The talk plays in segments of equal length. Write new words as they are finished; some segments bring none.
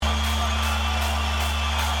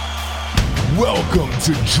Welcome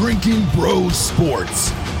to Drinking Bros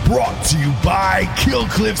Sports, brought to you by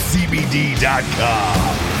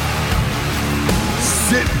KillcliffCBD.com.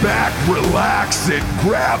 Sit back, relax, and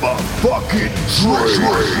grab a fucking drink.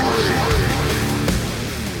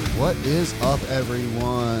 What is up,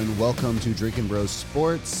 everyone? Welcome to Drinking Bros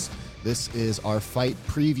Sports. This is our fight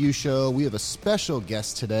preview show. We have a special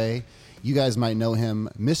guest today. You guys might know him,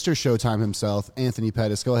 Mr. Showtime himself, Anthony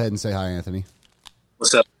Pettis. Go ahead and say hi, Anthony.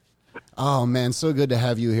 What's up? Oh, man, so good to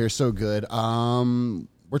have you here. So good.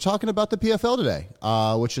 We're talking about the PFL today,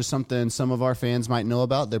 which is something some of our fans might know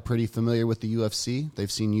about. They're pretty familiar with the UFC.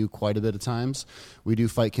 They've seen you quite a bit of times. We do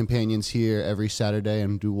Fight Companions here every Saturday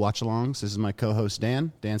and do watch-alongs. This is my co-host,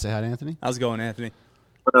 Dan. Dan, say hi to Anthony. How's it going, Anthony?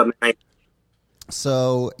 What up, man?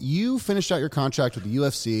 So you finished out your contract with the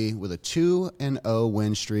UFC with a 2-0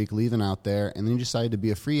 win streak, leaving out there, and then you decided to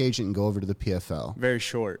be a free agent and go over to the PFL. Very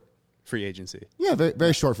short free agency. Yeah, very,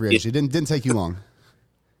 very short free agency. Didn't take you long.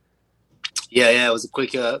 Yeah, it was a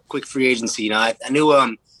quick free agency. You know, I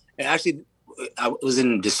knew. Actually, it was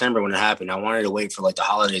in December when it happened. I wanted to wait for like the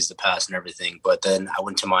holidays to pass and everything, but then I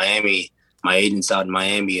went to Miami. My agent's out in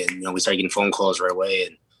Miami, and we started getting phone calls right away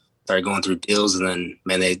and started going through deals. And then,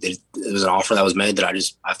 man, it was an offer that was made that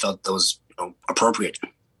I felt that was appropriate.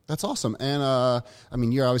 That's awesome. And, I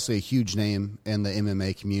mean, you're obviously a huge name in the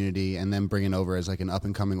MMA community, and then bringing over as like an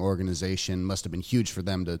up-and-coming organization must have been huge for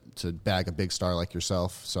them to bag a big star like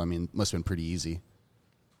yourself. So, I mean, must have been pretty easy.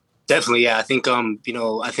 Definitely, yeah. I think, the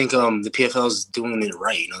PFL is doing it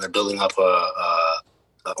right. They're building up a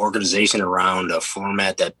organization around a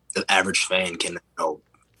format that the average fan can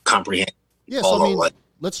comprehend. Yeah, so I mean,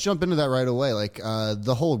 let's jump into that right away. Like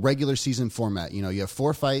the whole regular season format, you have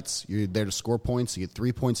 4 fights. You're there to score points. You get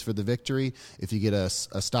 3 points for the victory. If you get a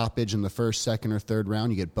stoppage in the first, second, or third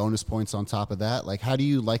round, you get bonus points on top of that. Like, how do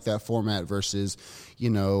you like that format versus,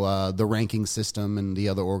 the ranking system and the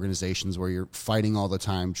other organizations where you're fighting all the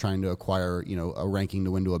time trying to acquire, a ranking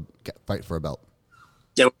to win to a fight for a belt?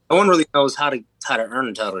 Yeah, no one really knows how to earn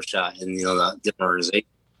a title shot in the different organizations.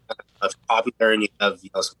 If you're popular and you have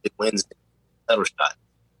some big wins, title shot.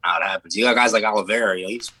 How it happens. You got guys like Oliveira,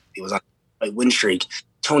 he was on a win streak.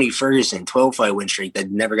 Tony Ferguson, 12-fight win streak that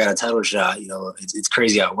never got a title shot. It's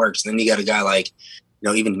crazy how it works. And then you got a guy like,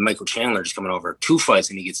 even Michael Chandler just coming over 2 fights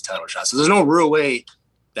and he gets a title shot. So there's no real way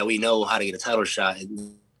that we know how to get a title shot.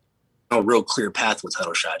 No real clear path with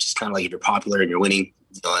title shots. Just kind of like if you're popular and you're winning,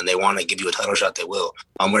 and they want to give you a title shot, they will.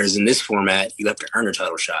 Whereas in this format, you have to earn a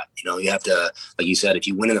title shot. You have to, like you said, if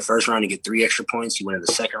you win in the first round, you get 3 extra points. You win in the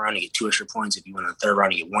second round, you get 2 extra points. If you win in the third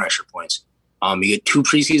round, you get 1 extra points. You get 2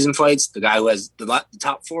 preseason fights. The guy who has the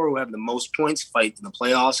top 4 who have the most points fight in the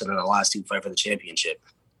playoffs, and then the last 2 fight for the championship.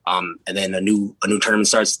 And then a new tournament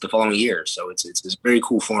starts the following year. So it's this very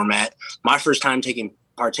cool format. My first time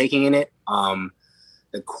partaking in it.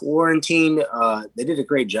 The quarantine, they did a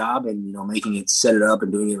great job in, making it, set it up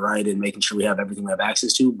and doing it right and making sure we have everything we have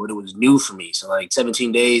access to, but it was new for me. So like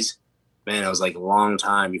 17 days, man, it was like a long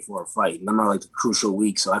time before a fight. And I'm not like the crucial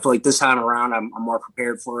week. So I feel like this time around, I'm more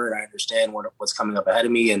prepared for it. I understand what's coming up ahead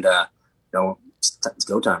of me and, it's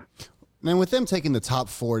go time. And with them taking the top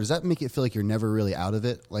 4, does that make it feel like you're never really out of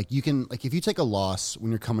it? Like if you take a loss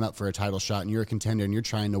when you're coming up for a title shot and you're a contender and you're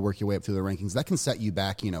trying to work your way up through the rankings, that can set you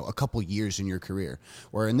back, a couple years in your career.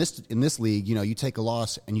 Where in this league, you take a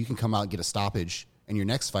loss and you can come out and get a stoppage in your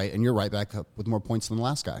next fight and you're right back up with more points than the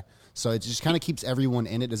last guy. So it just kind of keeps everyone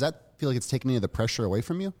in it. Does that feel like it's taking any of the pressure away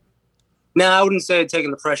from you? No, I wouldn't say taking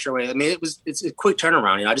the pressure away. I mean, it's a quick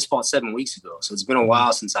turnaround. I just fought 7 weeks ago, so it's been a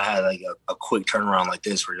while since I had like a quick turnaround like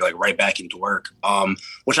this, where you're like right back into work.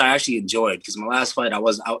 Which I actually enjoyed because my last fight, I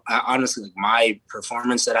honestly, like, my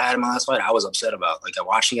performance that I had in my last fight, I was upset about. Like,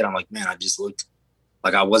 watching it, I'm like, man, I just looked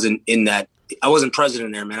like I wasn't present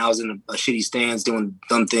in there, man. I was in a shitty stance doing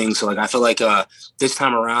dumb things. So like, I feel like this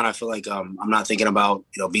time around, I feel like I'm not thinking about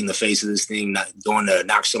being the face of this thing, not going to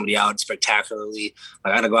knock somebody out spectacularly.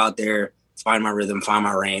 Like, I got to go out there, find my rhythm, find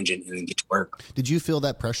my range, and get to work. Did you feel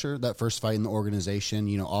that pressure, that first fight in the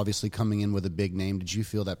organization, obviously coming in with a big name? Did you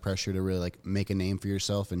feel that pressure to really like make a name for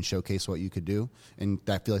yourself and showcase what you could do? And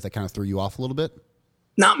I feel like that kind of threw you off a little bit?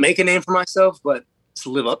 Not make a name for myself, but to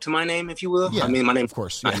live up to my name, if you will. Yeah, I mean, my name, of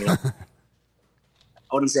course. Yeah.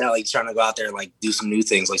 I wouldn't say I like trying to go out there and like do some new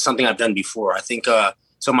things, like something I've done before. I think,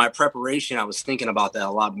 so my preparation, I was thinking about that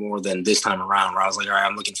a lot more than this time around, where I was like, all right,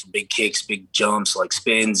 I'm looking for big kicks, big jumps, like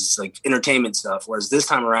spins, like entertainment stuff. Whereas this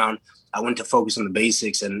time around, I went to focus on the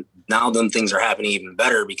basics, and now them things are happening even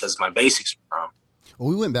better because my basics are wrong. Well,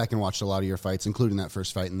 we went back and watched a lot of your fights, including that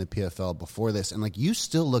first fight in the PFL before this, and like you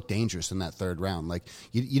still look dangerous in that third round. Like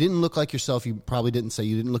you didn't look like yourself. You probably didn't say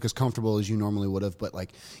you didn't look as comfortable as you normally would have, but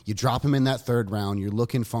like you drop him in that third round, you're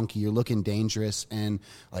looking funky, you're looking dangerous, and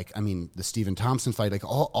like I mean the Stephen Thompson fight, like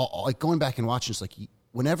all like going back and watching, it's like.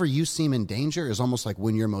 Whenever you seem in danger is almost like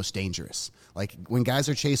when you're most dangerous. Like when guys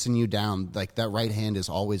are chasing you down, like that right hand is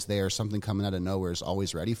always there. Something coming out of nowhere is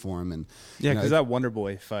always ready for him. And yeah, because that Wonder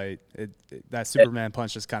Boy fight, that Superman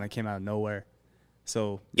punch just kind of came out of nowhere.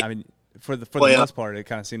 So I mean, for the most part, it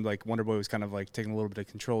kind of seemed like Wonder Boy was kind of like taking a little bit of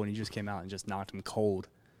control, and he just came out and just knocked him cold.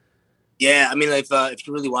 Yeah, I mean, if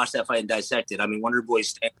you really watch that fight and dissect it, I mean, Wonder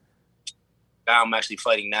Boy's guy I'm actually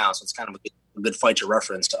fighting now, so it's kind of a good fight to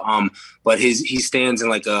reference. But he stands in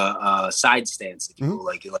like a side stance, if you will,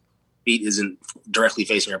 like feet isn't directly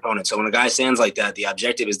facing your opponent. So when a guy stands like that, the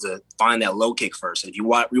objective is to find that low kick first. And if you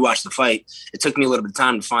rewatch the fight, it took me a little bit of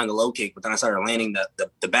time to find the low kick, but then I started landing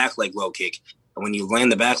the back leg low kick. And when you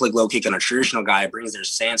land the back leg low kick on a traditional guy, it brings their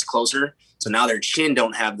stance closer. So now their chin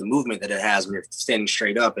don't have the movement that it has when you're standing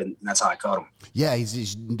straight up, and that's how I caught him. Yeah, he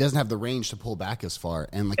doesn't have the range to pull back as far.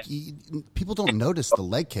 And like people don't notice the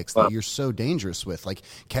leg kicks that you're so dangerous with, like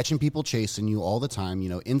catching people chasing you all the time,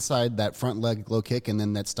 inside that front leg low kick, and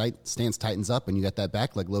then that stance tightens up and you got that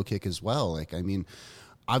back leg low kick as well. Like, I mean,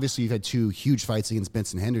 obviously you've had two huge fights against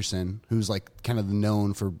Benson Henderson, who's like kind of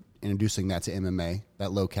known for introducing that to MMA,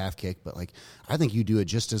 that low calf kick. But like, I think you do it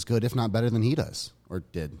just as good, if not better than he does or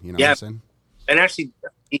did. You know what I'm saying? And actually,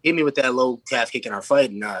 he hit me with that low calf kick in our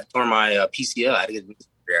fight and tore my PCL. I had to get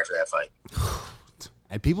surgery after that fight.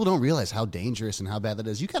 And people don't realize how dangerous and how bad that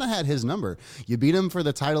is. You kind of had his number. You beat him for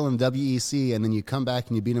the title in WEC, and then you come back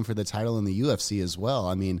and you beat him for the title in the UFC as well.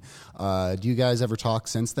 I mean, do you guys ever talk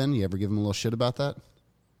since then? You ever give him a little shit about that?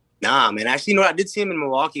 Nah, man. Actually, I did see him in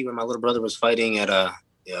Milwaukee when my little brother was fighting at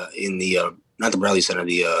in the not the Bradley Center,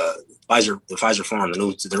 the Pfizer Forum,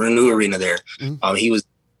 the new arena there. Mm-hmm. He was.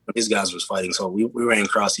 His guys was fighting, so we ran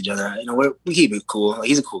across each other. We keep it cool. Like,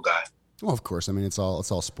 he's a cool guy. Well, of course. I mean, it's all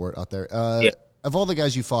sport out there. Yeah. Of all the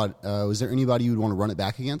guys you fought, was there anybody you would want to run it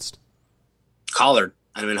back against? Collard.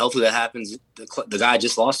 I mean, hopefully that happens. The guy I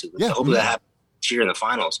just lost to. Yeah. Hopefully that happens this year in the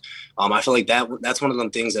finals. I feel like that's one of them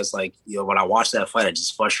things that's like, when I watch that fight, it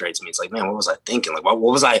just frustrates me. It's like, man, what was I thinking? Like, what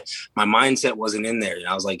was I? My mindset wasn't in there.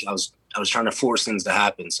 I was like, I was trying to force things to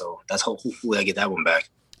happen. So that's hopefully I get that one back.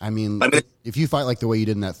 I mean, if you fight like the way you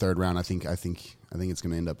did in that third round, I think it's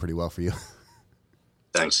going to end up pretty well for you.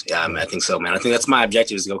 Thanks. Yeah, I mean, I think so, man. I think that's my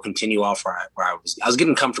objective, is to go continue off where I was. I was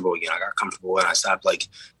getting comfortable again. I got comfortable and I stopped like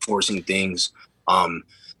forcing things.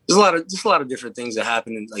 There's a lot of different things that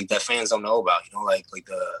happen and like that fans don't know about. Like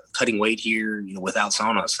the cutting weight here. Without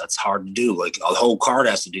saunas, that's hard to do. Like the whole card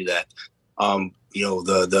has to do that.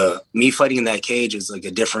 The me fighting in that cage is like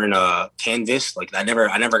a different canvas. Like I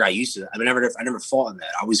never got used to it. I never fought in that.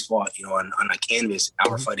 I always fought, on a canvas.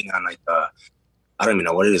 Now we're fighting on like I don't even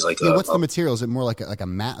know what it is. Like what's the material? Is it more like a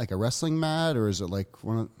mat, like a wrestling mat, or is it like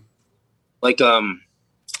one?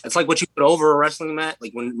 It's like what you put over a wrestling mat.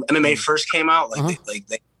 Like when MMA first came out, like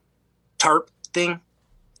they tarp thing.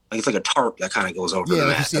 Like it's like a tarp that kind of goes over the mat.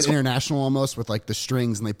 Yeah, you see it international almost with like the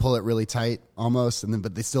strings, and they pull it really tight almost, and then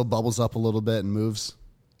but they still bubbles up a little bit and moves.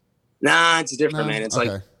 Nah, it's different, man. It's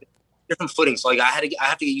like different footing. So like I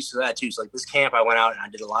have to get used to that too. So like this camp, I went out and I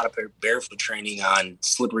did a lot of barefoot training on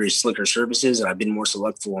slippery, slicker surfaces, and I've been more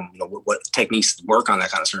selective on what techniques work on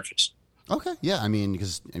that kind of surface. Okay, yeah, I mean,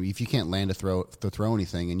 because if you can't land to throw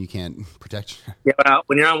anything and you can't protect. Yeah, but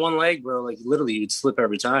when you're on one leg, bro, like literally you'd slip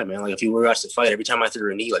every time, man. Like if you were watching the fight, every time I threw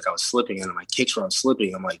a knee, like I was slipping, and my kicks were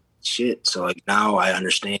slipping. I'm like, shit. So like now I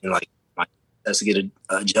understand, like my has to get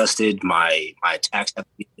adjusted, my attacks have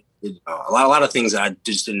to be adjusted. A lot of things that I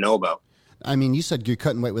just didn't know about. I mean, you said you're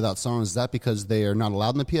cutting weight without saunas. Is that because they are not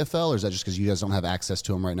allowed in the PFL, or is that just because you guys don't have access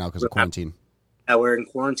to them right now because of quarantine? Yeah, we're in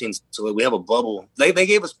quarantine, so we have a bubble. They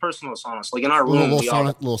gave us personal saunas, like in our room.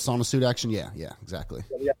 Little sauna suit action, yeah, exactly.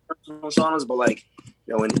 Yeah, we got personal saunas, but like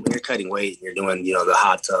when you're cutting weight, you're doing the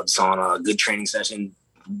hot tub sauna, a good training session.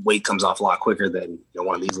 Weight comes off a lot quicker than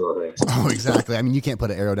one of these little things. Oh, exactly. I mean, you can't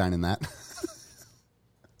put an Aerodyne in that.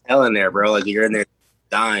 Hell in there, bro. Like you're in there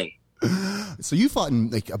dying. So you fought in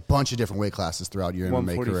like a bunch of different weight classes throughout your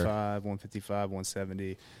MMA career. 145, 155,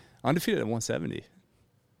 170, undefeated at 170.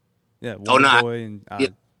 Yeah.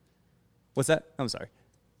 What's that? I'm sorry.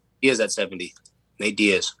 Diaz at 70. Nate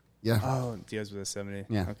Diaz. Yeah. Oh, Diaz was at 70.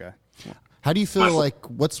 Yeah. Okay. How do you feel like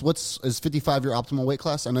what's is 55 your optimal weight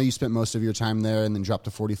class? I know you spent most of your time there and then dropped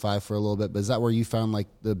to 45 for a little bit, but is that where you found like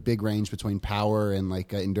the big range between power and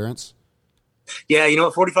like endurance? Yeah,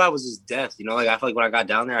 45 was his death. Like I feel like when I got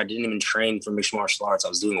down there, I didn't even train for mixed martial arts. I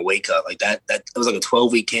was doing a weight cut like that. It was like a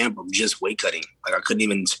 12-week camp of just weight cutting. Like I couldn't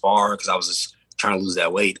even spar because I was just trying to lose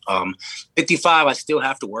that weight. 55, I still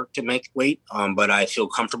have to work to make weight, but I feel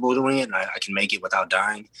comfortable doing it, and I can make it without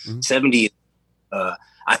dying. 70,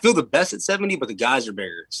 I feel the best at 70, but the guys are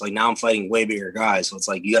bigger. It's like now I'm fighting way bigger guys, so it's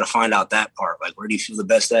like you got to find out that part. Like where do you feel the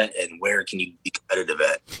best at, and where can you be competitive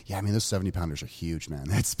at? Yeah, I mean those 70-pounders are huge, man.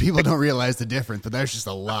 People don't realize the difference, but there's just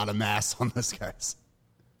a lot of mass on those guys.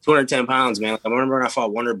 210 pounds, man. Like, I remember when I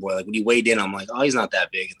fought Wonder Boy. Like when he weighed in, I'm like, oh, he's not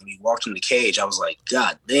that big. And then he walked in the cage. I was like,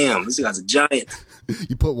 God damn, this guy's a giant.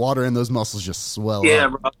 You put water in, those muscles just swell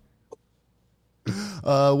up.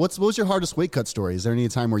 Bro. What was your hardest weight cut story? Is there any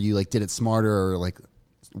time where you like did it smarter or like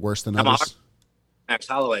worse than others? Max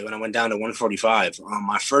Holloway when I went down to 145.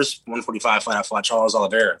 My first 145 fight, I fought Charles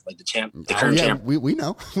Oliveira, like the current champ. We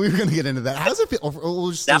know. We were going to get into that. How does it feel?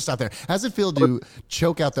 We'll just stop there. How does it feel to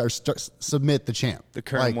choke out or submit the champ? The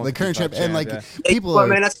current champ. And like people are.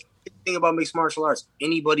 Man, that's the thing about mixed martial arts.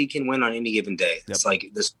 Anybody can win on any given day. Yep. It's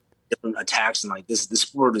like this different attacks and like this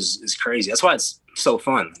sport is crazy. That's why it's so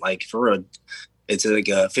fun. Like for real, it's like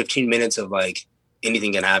 15 minutes of like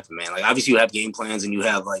anything can happen, man. Like obviously you have game plans and you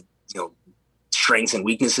have like, strengths and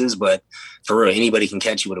weaknesses, but for real, anybody can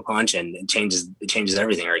catch you with a punch and it changes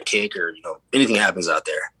everything, or a kick, or anything happens out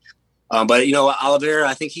there. But Oliveira,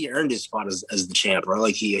 I think he earned his spot as the champ, bro.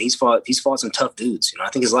 Like he's fought some tough dudes. I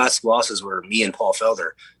think his last losses were me and Paul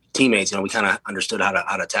Felder, teammates. We kind of understood how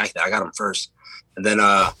to attack that. I got him first, and then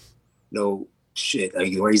like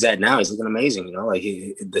where he's at now, he's looking amazing. Like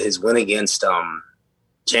his win against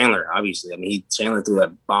Chandler, obviously. I mean, Chandler threw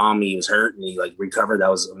that bomb. He was hurt and he like recovered.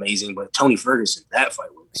 That was amazing. But Tony Ferguson, that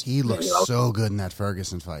fight was. He looked so good in that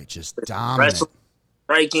Ferguson fight, just dominant.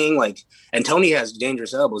 Striking, and Tony has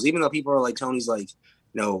dangerous elbows. Even though people are like Tony's like,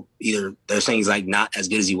 either they're saying he's like not as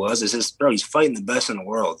good as he was. It's just, bro, he's fighting the best in the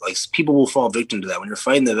world. Like people will fall victim to that. When you're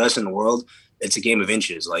fighting the best in the world, it's a game of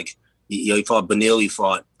inches. Like he fought Benil, he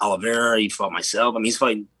fought Oliveira, he fought myself. I mean, he's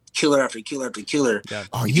fighting killer after killer after killer. Yeah.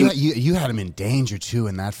 Oh, you had him in danger too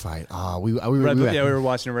in that fight. We were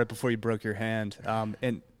watching it right before you broke your hand,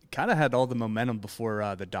 and kind of had all the momentum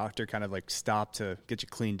before the doctor kind of like stopped to get you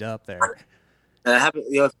cleaned up there. That happened.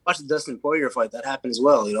 If you watch the Dustin Poirier fight, that happened as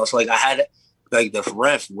well. So like I had like the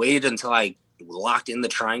ref waited until I locked in the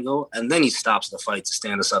triangle, and then he stops the fight to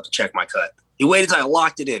stand us up to check my cut. He waited until I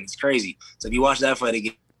locked it in. It's crazy. So if you watch that fight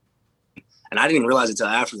again. And I didn't even realize it until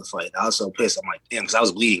after the fight. I was so pissed. I'm like, damn, because I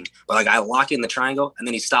was bleeding. But like I lock in the triangle, and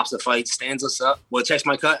then he stops the fight, stands us up, checks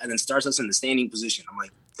my cut, and then starts us in the standing position. I'm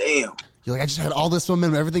like, damn. You're like, I just had all this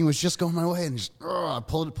momentum. Everything was just going my way, and just I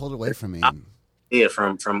pulled it away from me. Yeah,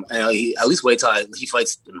 from he, at least wait till he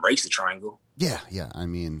fights and breaks the triangle. Yeah. I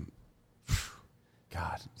mean,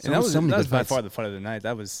 God. And that was by far the fight of the night.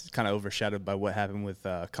 That was kind of overshadowed by what happened with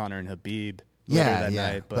Conor and Habib.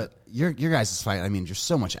 Night, but your guys' fight, I mean, there's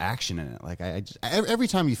so much action in it. Like every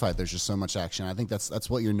time you fight, there's just so much action. I think that's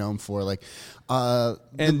what you're known for. Like the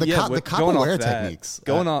capoeira techniques.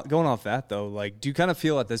 Going off that though, like, do you kind of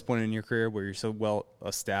feel at this point in your career where you're so well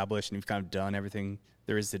established and you've kind of done everything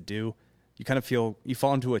there is to do, you kind of feel you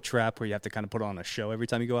fall into a trap where you have to kind of put on a show every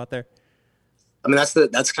time you go out there? I mean,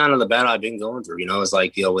 that's kind of the battle I've been going through. It's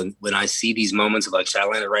like, when I see these moments of like, should I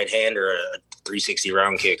land a right hand or a 360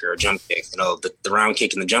 round kick or a jump kick? The round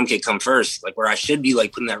kick and the jump kick come first, like where I should be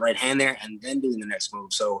like putting that right hand there and then doing the next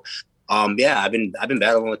move. So, I've been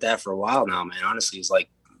battling with that for a while now, man. Honestly, it's like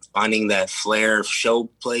finding that flair show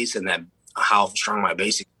place and that how strong my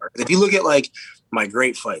basics are. If you look at like my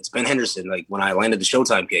great fights, Ben Henderson, like when I landed the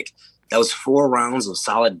Showtime kick, that was 4 rounds of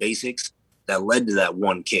solid basics that led to that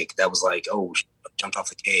one kick. That was like, oh, jumped off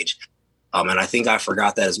the cage. And I think I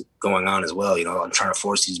forgot that is going on as well. I'm trying to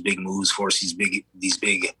force these big moves, force these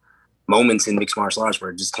big moments in mixed martial arts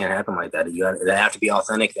where it just can't happen like that. They have to be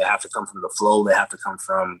authentic. They have to come from the flow. They have to come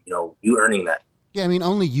from, you earning that. Yeah, I mean,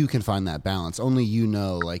 only you can find that balance. Only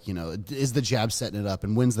is the jab setting it up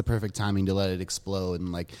and when's the perfect timing to let it explode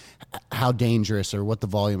and like how dangerous or what the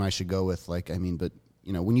volume I should go with. Like, I mean, but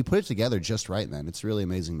when you put it together just right, man, it's really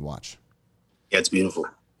amazing to watch. Yeah, it's beautiful.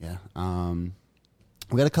 Yeah.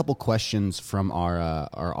 We got a couple questions from our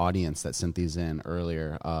audience that sent these in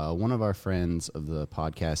earlier. One of our friends of the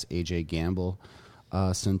podcast, AJ Gamble,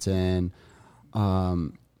 sent in.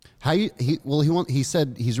 He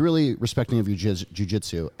said he's really respecting of your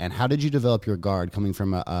jiu-jitsu. And how did you develop your guard coming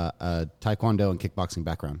from a taekwondo and kickboxing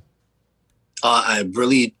background? I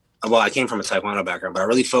came from a taekwondo background, but I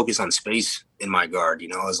really focus on space in my guard.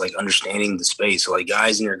 It's like understanding the space. So like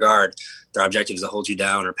guys in your guard, their objective is to hold you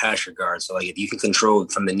down or pass your guard. So like if you can control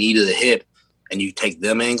from the knee to the hip and you take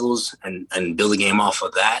them angles and build a game off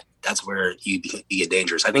of that, that's where you get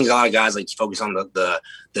dangerous. I think a lot of guys like to focus on the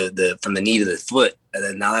from the knee to the foot, and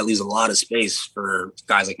then now that leaves a lot of space for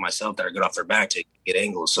guys like myself that are good off their back to get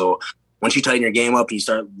angles. So once you tighten your game up and you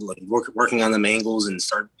start like working on them angles and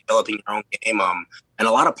start developing your own game, and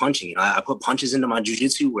a lot of punching. You know, I put punches into my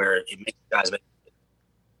jiu-jitsu where it makes guys better.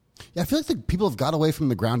 Yeah, I feel like people have got away from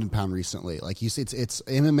the ground and pound recently. Like you see, it's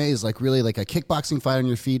MMA is like really like a kickboxing fight on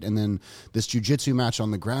your feet, and then this jiu-jitsu match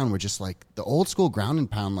on the ground. Where just like the old school ground and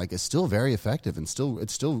pound like is still very effective and it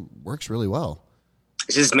still works really well.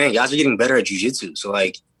 It's just, man, guys are getting better at jiu-jitsu. So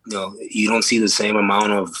like, you know, you don't see the same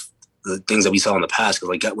amount of the things that we saw in the past. Because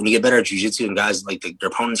like when you get better at jiu-jitsu and guys like their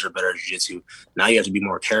opponents are better at jiu-jitsu, now you have to be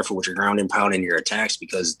more careful with your ground and pound and your attacks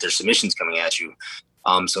because there's submissions coming at you.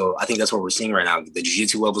 So I think that's what we're seeing right now. The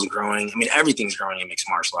jiu-jitsu level is growing. I mean, everything's growing in mixed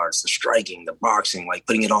martial arts. The striking, the boxing, like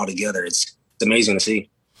putting it all together. It's amazing to see.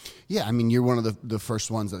 Yeah, I mean, you're one of the first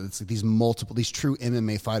ones that it's like these true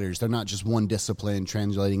MMA fighters. They're not just one discipline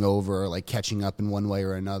translating over, or like catching up in one way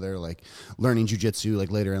or another, like learning jiu-jitsu like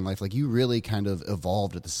later in life. Like you really kind of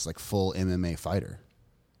evolved at this like full MMA fighter.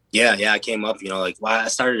 Yeah, I came up, you know, like I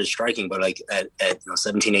started as striking, but like at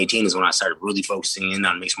 17, 18 is when I started really focusing in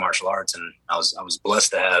on mixed martial arts, and I was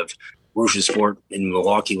blessed to have Rouge's Sport in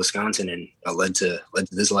Milwaukee, Wisconsin, and led to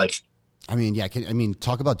this life. I mean, yeah,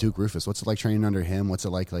 talk about Duke Roufus. What's it like training under him? What's it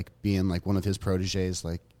like being like one of his proteges?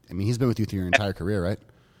 Like, I mean, he's been with you through your entire career, right?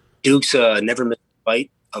 Duke's never missed a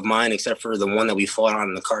fight of mine except for the one that we fought on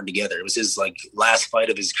in the card together. It was his like last fight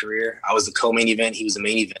of his career. I was the co-main event. He was the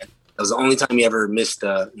main event. That was the only time he ever missed,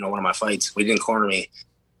 one of my fights. He didn't corner me.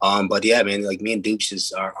 But yeah, man, like me and Duke's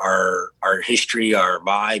just our history, our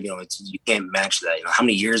vibe, you know, you can't match that. You know, how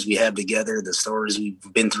many years we have together, the stories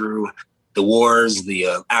we've been through, the wars,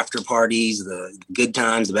 the after parties, the good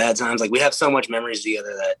times, the bad times. Like we have so much memories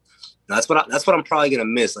together that that's what I'm probably going to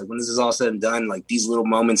miss. Like when this is all said and done, like these little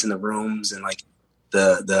moments in the rooms and like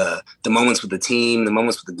the moments with the team, the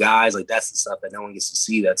moments with the guys, like that's the stuff that no one gets to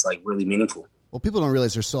see. That's like really meaningful. Well, people don't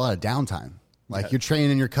realize there's still a lot of downtime. Like you're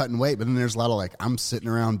training, you're cutting weight, but then there's a lot of like, I'm sitting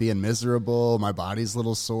around being miserable. My body's a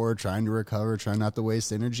little sore, trying to recover, trying not to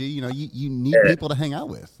waste energy. You know, you need people to hang out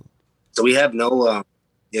with. So we have no,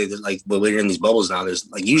 like when we're in these bubbles now, there's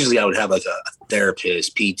like, usually I would have like a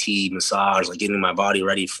therapist, PT, massage, like getting my body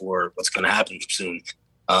ready for what's going to happen soon.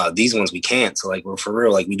 These ones we can't. So like, we're for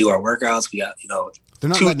real, like we do our workouts. We got, you know, they're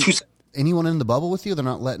not letting anyone in the bubble with you. They're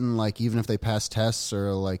not letting like, even if they pass tests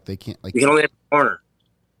or like they can't like, you can only have a corner.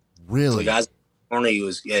 Really? So guys, corner you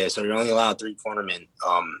is so you're only allowed 3 cornermen.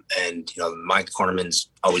 And you know my cornerman's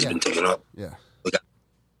always been taken up. Yeah.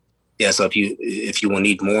 So if you will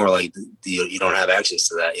need more, like you don't have access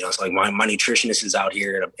to that. You know, it's like my nutritionist is out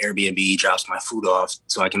here at Airbnb, drops my food off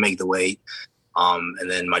so I can make the weight. And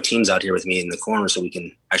then my team's out here with me in the corner so we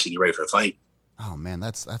can actually get ready for the fight. Oh man,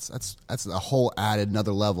 that's a whole added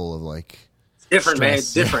another level of like different, stress. man.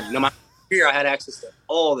 It's different. You know, my career I had access to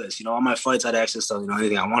all this. You know, all my fights I had access to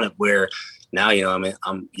anything I wanted. Where now, you know, I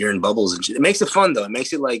mean, you're in bubbles and shit. It makes it fun though. It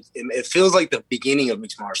makes it like it feels like the beginning of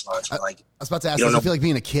mixed martial arts. Like I was about to ask, does it feel like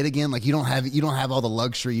being a kid again? Like you don't have all the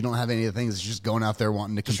luxury, you don't have any of the things. It's just going out there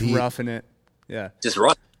wanting to compete, just roughing it. Yeah, just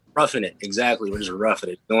roughing it. Exactly, we're just roughing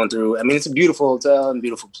it. Going through. I mean, it's a beautiful hotel and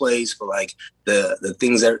beautiful place, but like the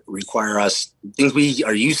things that require us, things we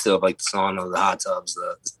are used to, like the sauna, the hot tubs,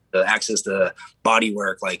 the access to body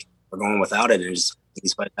work, like we're going without it, and just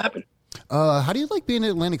these fights happen. How do you like being in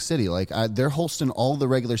Atlantic City? Like they're hosting all the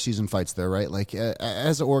regular season fights there, right? Like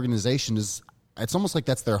as an organization, it's almost like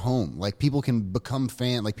that's their home. Like people can become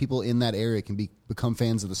like people in that area can become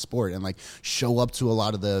fans of the sport and like show up to a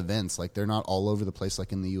lot of the events. Like they're not all over the place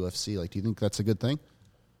like in the UFC. Like, do you think that's a good thing?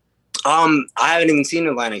 I haven't even seen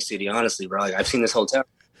Atlantic City, honestly, bro. Like I've seen this hotel,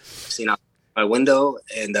 I've seen out my window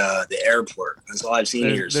and the airport. That's all I've seen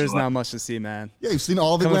here. There's not much to see, man. Yeah, you've seen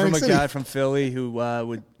all the Coming Atlantic from City. A guy from Philly who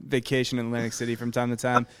would vacation in Atlantic City from time to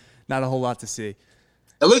time. Not a whole lot to see.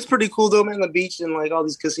 It looks pretty cool though, man. The beach and like all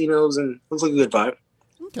these casinos and looks like a good vibe.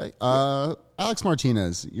 Okay. Alex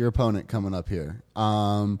Martinez, your opponent coming up here.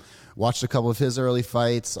 Watched a couple of his early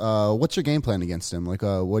fights. What's your game plan against him? Like,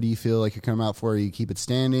 what do you feel like you're coming out for? You keep it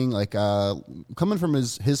standing? Like, coming from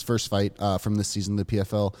his first fight from this season, the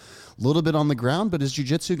PFL, a little bit on the ground, but his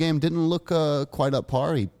jiu-jitsu game didn't look quite up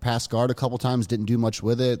par. He passed guard a couple times, didn't do much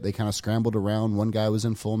with it. They kind of scrambled around. One guy was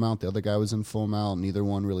in full mount, the other guy was in full mount. Neither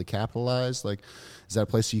one really capitalized. Like, is that a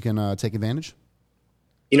place you can take advantage?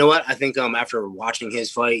 You know what? I think after watching his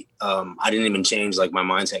fight, I didn't even change like my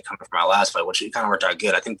mindset coming from my last fight, which it kind of worked out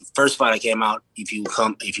good. I think the first fight I came out, if you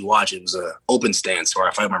watch, it was an open stance where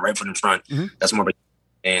I fight my right foot in front. Mm-hmm. That's more.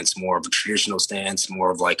 stance, more of a traditional stance,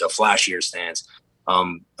 more of like a flashier stance.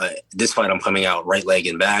 This fight, I'm coming out right leg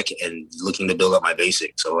and back and looking to build up my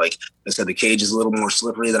basic. So, like I said, the cage is a little more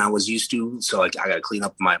slippery than I was used to. So, like, I got to clean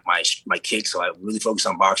up my kick. So I really focus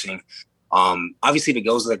on boxing. Obviously, if it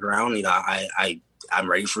goes to the ground, you know, I'm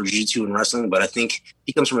ready for jiu-jitsu and wrestling. But I think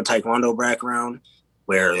he comes from a taekwondo background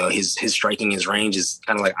where his striking, his range is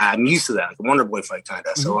kind of like I'm used to that, like a Wonder Boy fight kind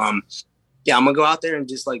of. Mm-hmm. So, yeah, I'm gonna go out there and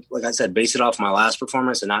just like I said, base it off my last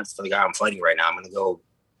performance and not for the guy I'm fighting right now. I'm gonna go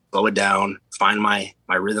slow it down, find my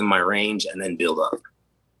rhythm, my range, and then build up.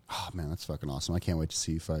 Oh man, that's fucking awesome! I can't wait to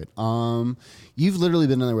see you fight. You've literally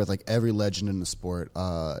been in there with like every legend in the sport.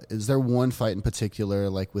 Is there one fight in particular,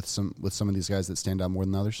 like with some of these guys that stand out more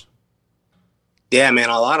than others? Yeah, man,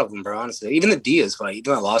 a lot of them, bro. Honestly, even the Diaz fight,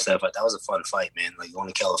 even though I lost that fight, that was a fun fight, man. Like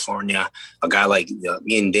going to California, a guy like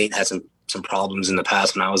me and Date had some problems in the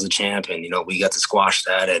past when I was the champ, and we got to squash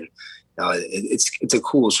that. And it's a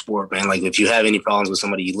cool sport, man. Like if you have any problems with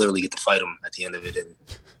somebody, you literally get to fight them at the end of it.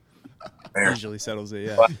 And usually settles it,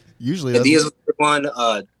 yeah. But usually, Diaz was a good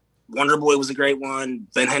one. Wonder Boy was a great one.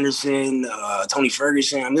 Ben Henderson, Tony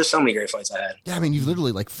Ferguson. I mean, there's so many great fights I had. Yeah, I mean, you've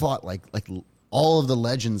literally like fought like all of the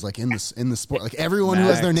legends like in the sport, like everyone who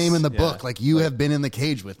has their name in the book, like you have been in the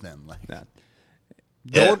cage with them. Like that.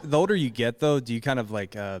 The older you get, though, do you kind of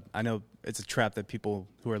like? I know it's a trap that people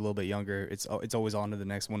who are a little bit younger, it's always on to the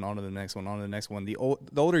next one, on to the next one, on to the next one. The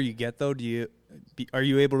older you get, though, are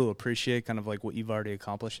you able to appreciate kind of like what you've already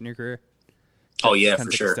accomplished in your career? Oh yeah,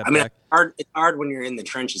 for sure. I mean, it's hard when you're in the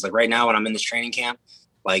trenches. Like right now, when I'm in this training camp,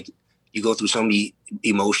 like you go through so many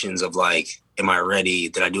emotions of like, am I ready?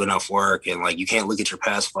 Did I do enough work? And like, you can't look at your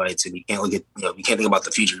past fights and you can't look at, you can't think about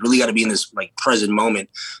the future. You really got to be in this like present moment.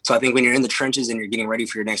 So I think when you're in the trenches and you're getting ready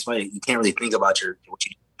for your next fight, you can't really think about what you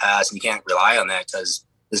did in the past, and you can't rely on that because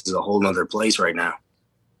this is a whole nother place right now.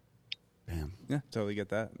 Damn. Yeah, totally get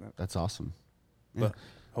that. That's awesome. Yeah. But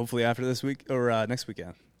hopefully after this week or next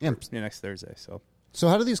weekend. Yeah. Next Thursday. So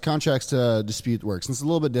how do these contracts dispute work? Since it's a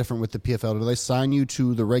little bit different with the PFL, do they sign you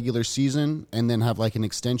to the regular season and then have like an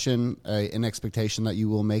extension, an expectation that you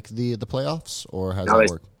will make the playoffs, or how does that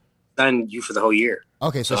work? Sign you for the whole year.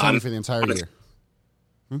 Okay, so sign you for the entire year.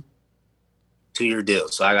 2-year deal.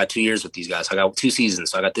 So I got 2 years with these guys. I got 2 seasons.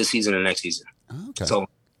 So I got this season and next season. Okay. So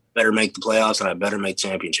better make the playoffs and I better make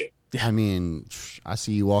championship. Yeah, I mean, I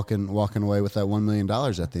see you walking away with that $1 million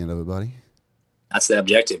at the end of it, buddy. That's the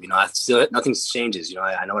objective. I still nothing changes.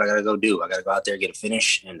 I know what I got to go do. I got to go out there, get a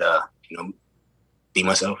finish, and be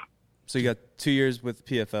myself. So you got 2 years with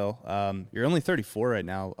PFL. You're only 34 right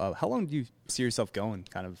now. How long do you see yourself going?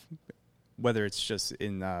 Kind of, whether it's just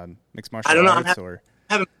in mixed martial arts or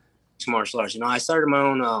haven't mixed martial arts. I started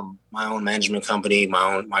my own management company,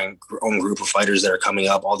 my own group of fighters that are coming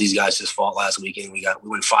up. All these guys just fought last weekend. We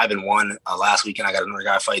went 5-1 last weekend. I got another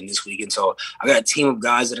guy fighting this weekend. So I got a team of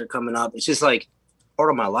guys that are coming up. It's just like part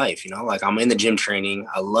of my life, like I'm in the gym training.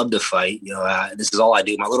 I love to fight. This is all I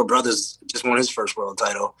do. My little brother's just won his first world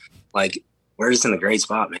title. Like we're just in a great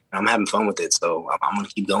spot, man. I'm having fun with it. So I'm going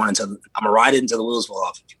to keep going I'm going to ride it until the wheels fall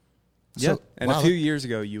off. Yeah. And a few years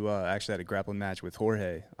ago, you actually had a grappling match with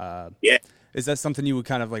Jorge. Yeah. Is that something you would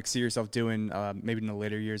kind of like see yourself doing maybe in the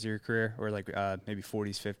later years of your career, or like maybe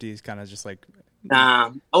 40s, 50s, kind of just like? I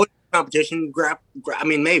would competition I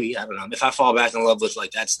mean, maybe, I don't know, if I fall back in love with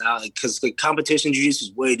like that style, because the competition jiu-jitsu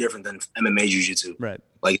is way different than MMA jiu-jitsu. Right.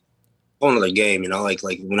 Like whole other game, like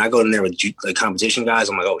when I go in there with like competition guys,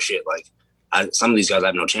 I'm like, oh shit, like some of these guys I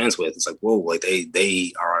have no chance with. It's like, whoa, like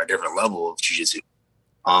they are on a different level of jiu-jitsu.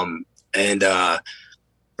 And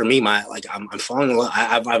for me, I'm falling in love.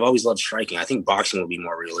 I've always loved striking. I think boxing would be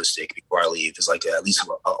more realistic before I leave. It's like at least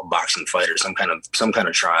a boxing fight or some kind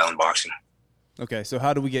of trial in boxing. Okay, so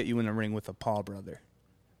how do we get you in a ring with a Paul brother?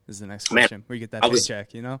 Is the next question. Where you get that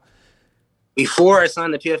paycheck, Before I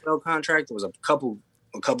signed the PFL contract, there was a couple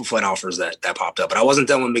fight offers that popped up, but I wasn't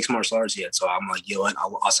done with mixed martial arts yet. So I'm like, what?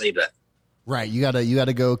 I'll save that. Right, you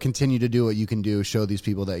gotta go continue to do what you can do, show these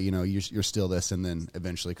people that you're still this, and then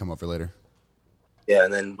eventually come over later. Yeah,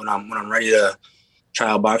 and then when I'm ready to try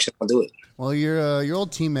out boxing, I'll do it. Well, your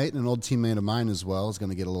old teammate and an old teammate of mine as well is going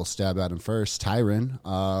to get a little stab at him first. Tyron,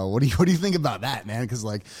 what do you think about that, man? Because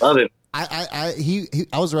like, love it. I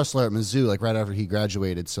was a wrestler at Mizzou like right after he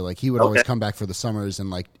graduated, so like he would always come back for the summers, and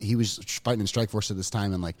like he was fighting in Strikeforce at this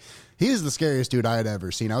time, and like he is the scariest dude I had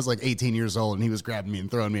ever seen. I was like 18 years old, and he was grabbing me and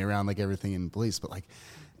throwing me around like everything in police, but like.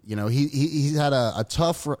 He had a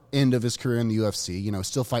tough end of his career in the UFC,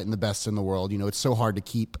 still fighting the best in the world. It's so hard to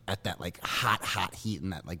keep at that like hot heat in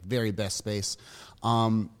that like very best space.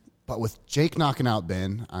 But But with Jake knocking out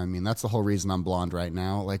Ben, I mean, that's the whole reason I'm blonde right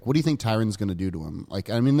now. Like, what do you think Tyron's going to do to him? Like,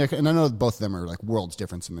 I mean, and I know both of them are like worlds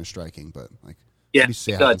difference in their striking, but like, yeah, what do you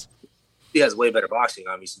say happens? He has way better boxing,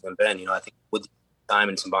 obviously, than Ben. I think with time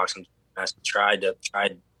and some boxing, tried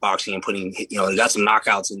boxing and putting, he got some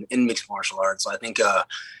knockouts in mixed martial arts. So I think,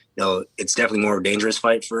 it's definitely more of a dangerous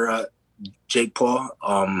fight for Jake Paul.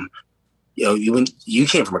 You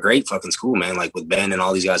came from a great fucking school, man. Like with Ben and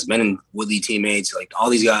all these guys, Ben and Woodley teammates, like all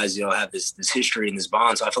these guys, have this history and this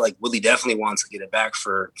bond. So I feel like Woodley definitely wants to get it back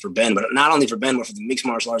for Ben, but not only for Ben, but for the mixed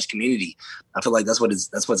martial arts community. I feel like that's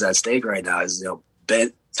what's at stake right now. Is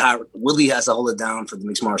Woodley has to hold it down for the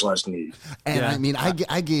mixed martial arts community. And I mean,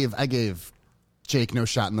 I gave Jake no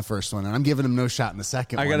shot in the first one, and I'm giving him no shot in the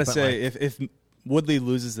second one. I gotta say, if Woodley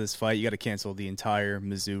loses this fight, you got to cancel the entire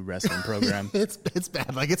Mizzou wrestling program. It's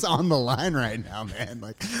bad. Like, it's on the line right now, man.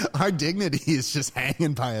 Like, our dignity is just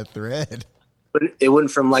hanging by a thread. But it went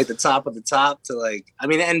from like the top of the top to like, I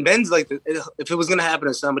mean, and Ben's like, if it was going to happen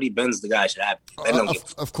to somebody, Ben's the guy should happen.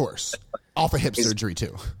 Of course. Off of hip surgery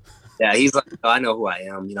too. Yeah, he's like, I know who I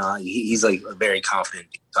am. He's like very confident.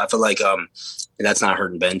 So I feel like that's not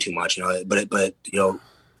hurting Ben too much. But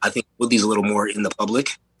I think Woodley's a little more in the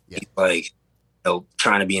public. Yeah. He's like,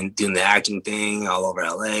 trying to be doing the acting thing all over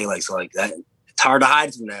LA, like so, like that. It's hard to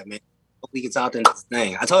hide from that, man. Hope he gets out there and does his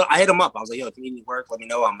thing. I hit him up. I was like, if you need any work, let me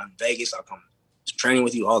know. I'm in Vegas. I'll come training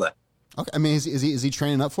with you. All that. Okay. I mean, is he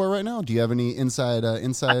training up for it right now? Do you have any inside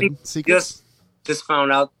secrets? Just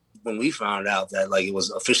found out when we found out that like it was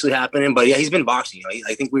officially happening. But yeah, he's been boxing.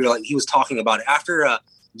 I think we were like he was talking about it after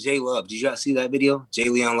Jay Love. Did you guys see that video? Jay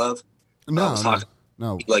Leon Love. No.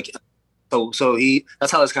 Like. So that's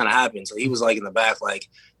how this kind of happened. So he was like in the back, like,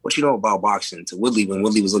 what you know about boxing to Woodley when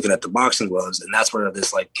Woodley was looking at the boxing gloves. And that's where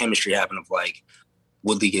this like chemistry happened of like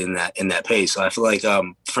Woodley getting in that pace. So I feel like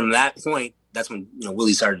from that point, that's when,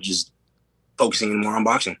 Woodley started just focusing more on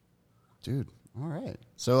boxing. Dude. All right.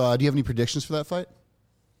 So do you have any predictions for that fight?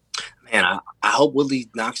 Man, I hope Woodley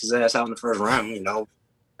knocks his ass out in the first round,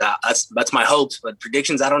 That's my hopes, but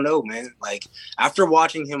predictions, I don't know, man. Like after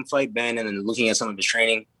watching him fight Ben and then looking at some of his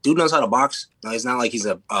training, dude knows how to box. It's not like he's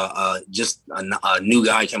just a new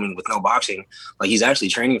guy coming with no boxing. Like he's actually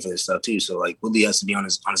training for this stuff too. So like Woodley has to be on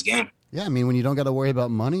his game. Yeah, I mean when you don't got to worry about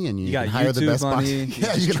money and you got can hire YouTube the best money,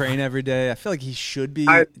 boxers. you train every day. I feel like he should be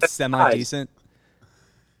semi decent.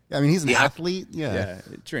 Yeah, I mean he's an athlete. Yeah,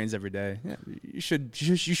 he trains every day. Yeah, you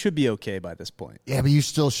should be okay by this point. Yeah, but you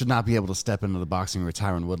still should not be able to step into the boxing with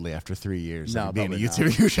Tyron Woodley after 3 years. No, being a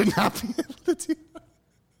YouTuber, you should not be able to do that.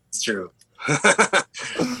 It's true.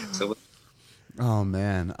 Oh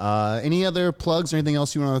man, any other plugs or anything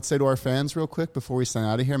else you want to say to our fans real quick before we sign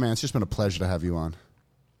out of here, man? It's just been a pleasure to have you on.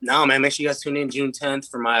 No, man, make sure you guys tune in June 10th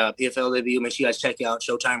for my PFL debut. Make sure you guys check out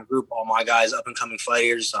Showtime Group, all my guys, up-and-coming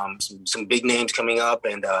fighters, some big names coming up.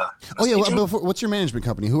 And what's your management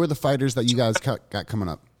company? Who are the fighters that you guys got coming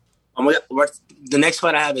up? The next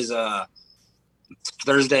fight I have is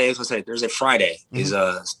Friday, is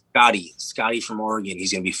Scotty from Oregon.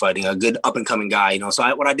 He's going to be fighting a good up-and-coming guy.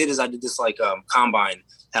 So what I did is I did this like combine,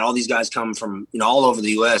 had all these guys come from all over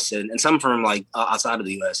the U.S. and some from like outside of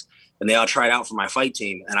the U.S., and they all tried out for my fight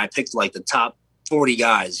team. And I picked like the top 40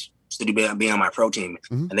 guys to be on my pro team.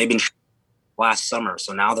 Mm-hmm. And they've been last summer.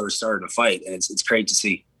 So now they're starting to fight. And it's great to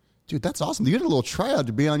see. Dude, that's awesome. You had a little tryout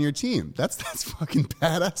to be on your team. That's fucking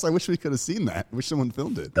badass. I wish we could have seen that. I wish someone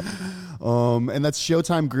filmed it. And that's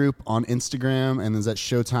Showtime Group on Instagram. And is that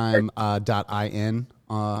Showtime.in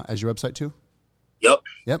as your website too?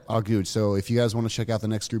 Yep. All good. So if you guys want to check out the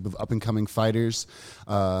next group of up-and-coming fighters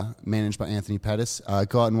managed by Anthony Pettis,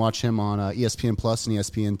 go out and watch him on ESPN Plus and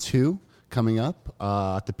ESPN2 coming up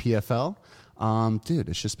at the PFL. Dude,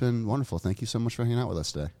 it's just been wonderful. Thank you so much for hanging out with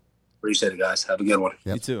us today. Appreciate it, guys. Have a good one.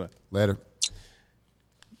 Yep. You too. Later.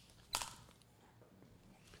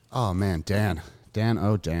 Oh, man, Dan. Dan.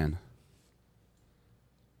 What do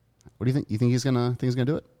you think? You think he's gonna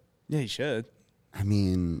do it? Yeah, he should. I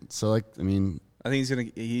mean, I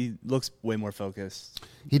think he looks way more focused.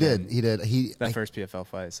 He did. First PFL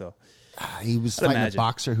fight, so. He was fighting a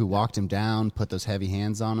boxer who walked him down, put those heavy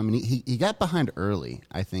hands on him, and he got behind early,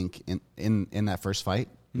 I think, in that first fight.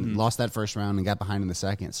 Mm-hmm. Lost that first round and got behind in the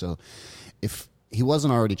second. So if he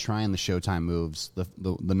wasn't already trying the Showtime moves,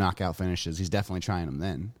 the knockout finishes, he's definitely trying them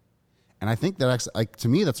then. And I think that, like, to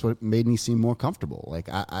me, that's what made me seem more comfortable. Like,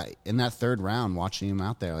 I in that third round, watching him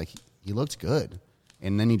out there, like, he looked good.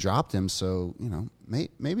 And then he dropped him, so,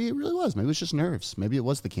 maybe it really was. Maybe it was just nerves. Maybe it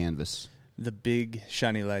was the canvas. The big,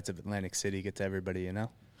 shiny lights of Atlantic City get to everybody, I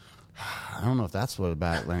don't know if that's what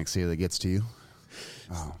about Atlantic City that gets to you.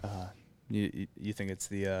 Oh. You think it's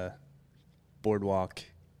the boardwalk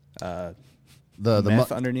The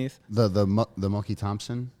meth underneath. The Mookie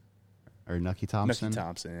Thompson or Nucky Thompson. Nucky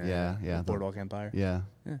Thompson. Yeah. Boardwalk Empire. Yeah.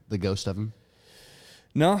 The ghost of him.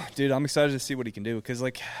 No, dude, I'm excited to see what he can do because,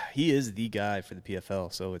 like, he is the guy for the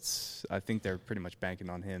PFL. So I think they're pretty much banking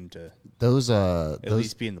on him to at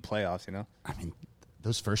least be in the playoffs. You know, I mean,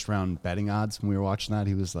 those first round betting odds when we were watching that,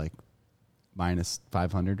 he was like minus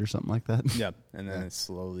 500 or something like that. Yeah, and then it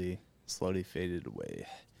slowly faded away.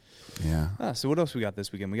 Yeah. So what else we got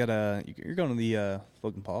this weekend? We got you're going to the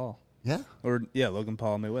Logan Paul. Yeah. Logan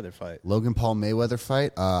Paul Mayweather fight. Logan Paul Mayweather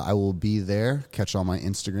fight. I will be there. Catch all my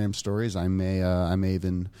Instagram stories. I may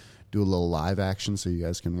even do a little live action so you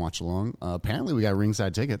guys can watch along. Apparently, we got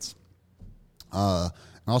ringside tickets. And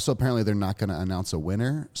also, apparently, they're not going to announce a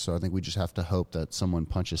winner. So I think we just have to hope that someone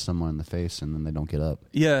punches someone in the face and then they don't get up.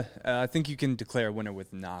 Yeah, I think you can declare a winner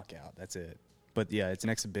with knockout. That's it. But yeah, it's an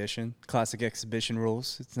exhibition. Classic exhibition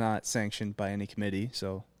rules. It's not sanctioned by any committee,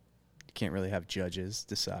 so you can't really have judges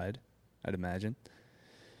decide, I'd imagine.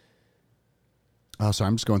 Oh, sorry,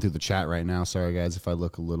 I'm just going through the chat right now. Sorry, guys, if I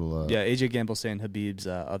look a little... Yeah, AJ Gamble saying Habib's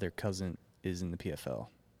other cousin is in the PFL.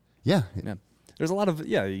 Yeah. There's a lot of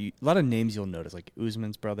names you'll notice, like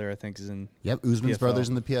Usman's brother, I think, is in. Yep, Usman's brother's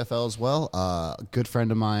in the PFL as well. A good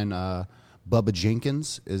friend of mine, Bubba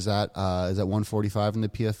Jenkins, is at 145 in the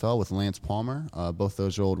PFL with Lance Palmer. Both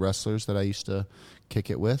those are old wrestlers that I used to kick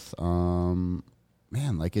it with.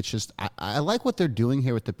 Man, like it's just I like what they're doing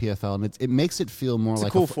here with the PFL, and it makes it feel more like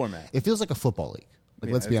a cool format. It feels like a football league.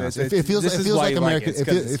 Like, let's be honest. It feels like American.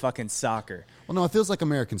 It's fucking soccer. Well, no, it feels like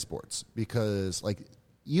American sports because like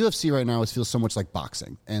UFC right now, it feels so much like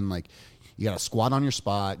boxing, and like you got to squat on your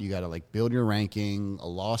spot, you got to like build your ranking. A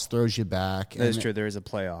loss throws you back. That is true. There is a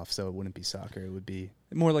playoff, so it wouldn't be soccer. It would be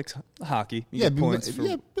more like hockey. You get points for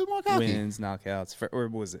wins, knockouts, or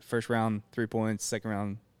what was it? First round 3 points, second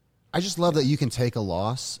round. I just love that you can take a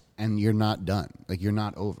loss and you're not done. Like you're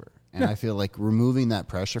not over. And I feel like removing that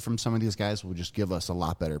pressure from some of these guys will just give us a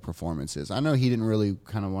lot better performances. I know he didn't really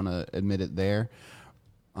kind of want to admit it there,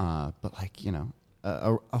 but like, you know,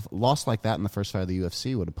 a loss like that in the first fight of the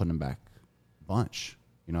UFC would have put him back a bunch.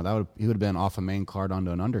 You know, he would have been off a main card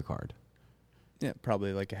onto an undercard. Yeah,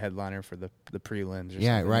 probably like a headliner for the prelims.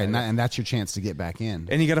 Yeah, right, and that's your chance to get back in.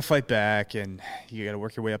 And you got to fight back, and you got to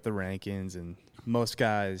work your way up the rankings. And most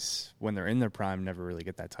guys, when they're in their prime, never really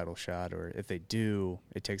get that title shot, or if they do,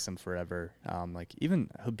 it takes them forever. Like even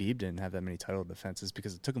Habib didn't have that many title defenses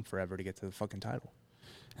because it took him forever to get to the fucking title.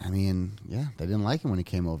 I mean, yeah, they didn't like him when he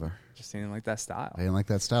came over. Just didn't like that style. They didn't like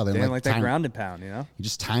that style. They didn't like that ground and pound, you know? He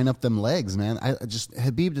just tying up them legs, man.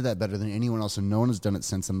 Habib did that better than anyone else, and no one has done it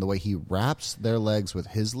since him. The way he wraps their legs with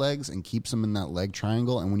his legs and keeps them in that leg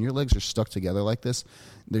triangle. And when your legs are stuck together like this,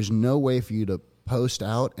 there's no way for you to post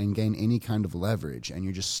out and gain any kind of leverage, and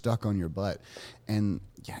you're just stuck on your butt. And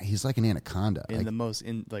yeah, he's like an anaconda. In the most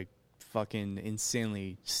fucking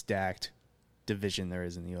insanely stacked division there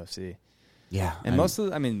is in the UFC. Yeah, and most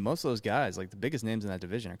of those guys, like the biggest names in that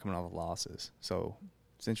division, are coming off of losses. So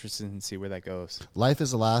it's interesting to see where that goes. Life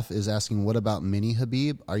is a Laugh is asking, what about Mini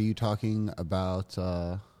Habib? Are you talking about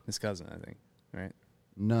his cousin? I think, right?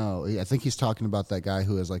 No, I think he's talking about that guy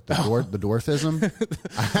who has like the dwarfism.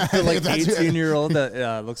 The like 18-year-old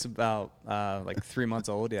that looks about like 3 months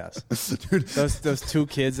old. Yes, dude. Those two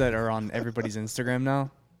kids that are on everybody's Instagram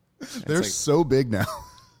now. They're like, so big now.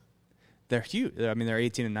 They're huge. I mean, they're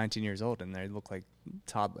 18 and 19 years old, and they look like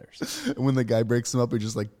toddlers. When the guy breaks them up, he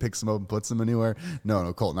just like picks them up and puts them anywhere.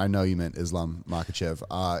 No, Colton, I know you meant Islam Makhachev.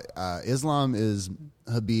 Islam is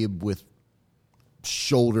Habib with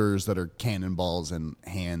shoulders that are cannonballs and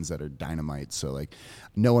hands that are dynamite. So like,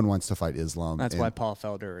 no one wants to fight Islam. That's why Paul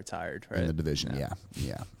Felder retired, right? In the division,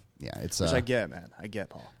 yeah. It's which I get, man. I get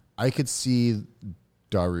Paul. I could see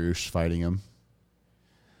Dariush fighting him.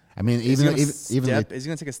 I mean, is he going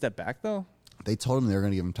to take a step back though? They told him they were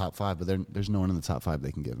going to give him top 5, but there's no one in the top 5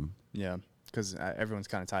 they can give him. Yeah, because everyone's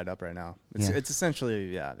kind of tied up right now. It's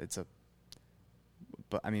essentially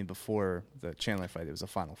but I mean, before the Chandler fight, it was a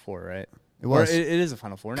Final Four, right? It was. Or it is a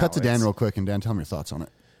Final Four now. Cut to Dan real quick, and Dan, tell me your thoughts on it.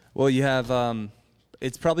 Well, you have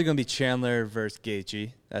it's probably going to be Chandler versus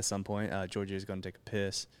Gaethje at some point. Georgia is going to take a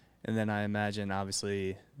piss, and then I imagine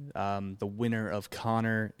obviously the winner of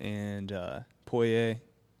Conor and Poirier.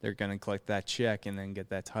 They're going to collect that check and then get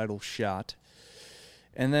that title shot.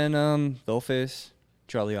 And then they'll face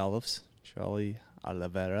Charlie Oliveira.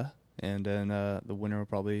 And then the winner will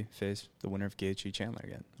probably face the winner of Gaethje Chandler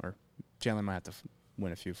again. Or Chandler might have to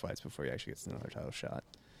win a few fights before he actually gets another title shot.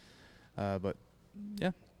 But, yeah.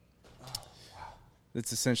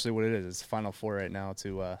 That's essentially what it is. It's Final Four right now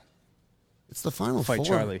to it's the Final fight Four.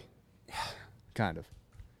 Charlie. Kind of.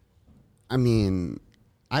 I mean...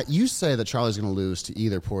 You say that Charlie's going to lose to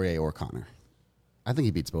either Poirier or Conor. I think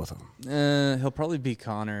he beats both of them. He'll probably beat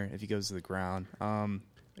Conor if he goes to the ground.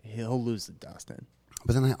 He'll lose to Dustin.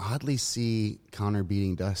 But then I oddly see Conor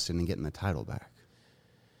beating Dustin and getting the title back.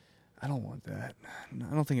 I don't want that.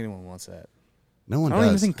 I don't think anyone wants that. No one I does. don't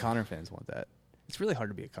even think Conor fans want that. It's really hard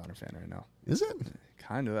to be a Conor fan right now. Is it?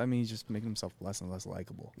 Kind of. I mean, he's just making himself less and less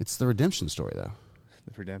likable. It's the redemption story, though.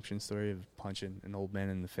 The redemption story of punching an old man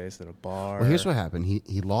in the face at a bar. Well, here's what happened.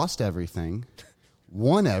 He lost everything,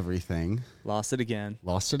 won everything, Lost it again,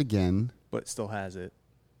 lost it again. but still has it.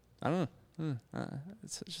 I don't know.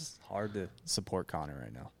 It's just hard to support Conor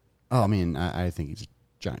right now. Oh, I mean, I think he's a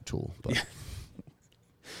giant tool. But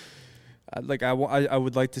I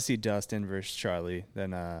would like to see Dustin versus Charlie.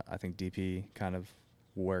 Then I think DP kind of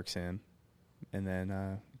works him, and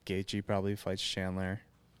then Gaethje probably fights Chandler.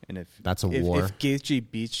 And if That's a war. If Gaethje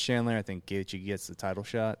beats Chandler, I think Gaethje gets the title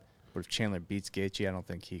shot. But if Chandler beats Gaethje, I don't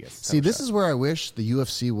think he gets the title see, this shot. is where I wish the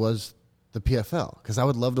UFC was the PFL, because I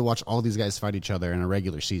would love to watch all these guys fight each other in a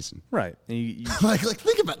regular season. Right. And you like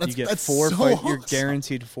think about that. you get that's four so fights. You're awesome.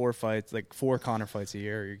 guaranteed 4 fights, like 4 Conor fights a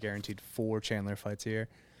year. You're guaranteed 4 Chandler fights a year.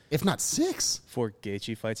 If not 6. 4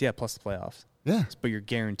 Gaethje fights, yeah, plus the playoffs. Yeah. But you're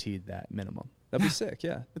guaranteed that minimum. That'd be sick,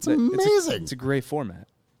 yeah. It's amazing. It's a great format.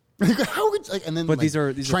 How would, and then But like, these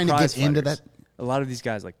are trying to prize get into fighters. that. A lot of these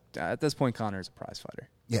guys, like at this point, Conor is a prize fighter.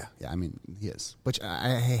 Yeah, I mean, he is. Which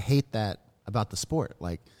I hate that about the sport.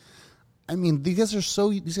 Like, I mean, these guys are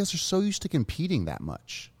so used to competing that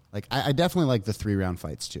much. Like, I definitely like the 3-round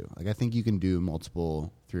fights too. Like, I think you can do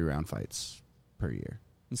multiple 3-round fights per year.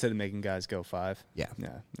 Instead of making guys go 5. Yeah.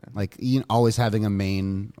 Yeah. Like, always having a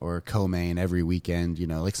main or a co-main every weekend.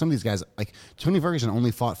 Like some of these guys, like Tony Ferguson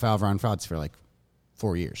only fought 5-round fights for like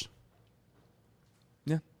 4 years.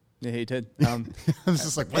 Yeah, he did. I was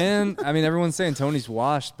just like, what? And I mean, everyone's saying Tony's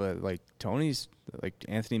washed, but like Tony's, like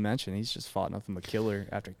Anthony mentioned, he's just fought nothing but killer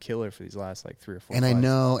after killer for these last like 3 or 4. And fights. I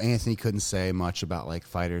know Anthony couldn't say much about like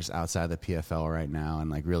fighters outside the PFL right now,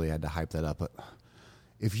 and like really had to hype that up. But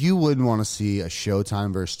if you wouldn't want to see a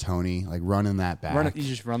Showtime versus Tony, like running that back, you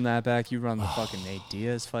just run that back. You run the fucking Nate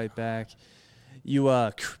Diaz fight back.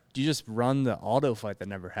 You just run the auto fight that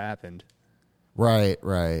never happened.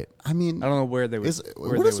 right? I mean, I don't know where they would.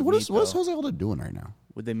 what is Jose Aldo doing right now?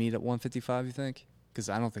 Would they meet at 155? You think? Because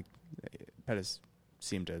I don't think Pettis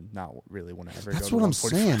seemed to not really want to ever. That's go to what I'm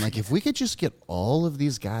 145. saying. Like, if we could just get all of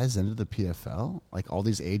these guys into the PFL, like all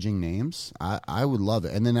these aging names, I would love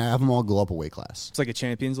it, and then have them all go up a weight class. It's like a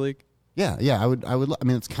Champions League. Yeah, I would. I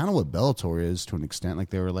mean, it's kind of what Bellator is to an extent. Like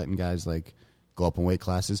they were letting guys like go up in weight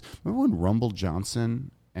classes. Remember when Rumble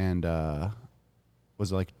Johnson and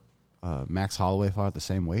was it like Max Holloway fought at the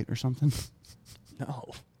same weight or something?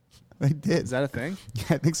 No, They did. is that a thing? Yeah,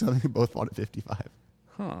 I think so. I think they both fought at 55.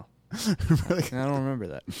 Huh? Really? I don't remember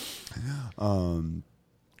that.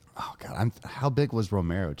 Oh God, how big was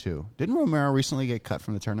Romero too? Didn't Romero recently get cut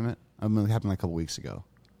from the tournament? I mean, it happened like a couple weeks ago.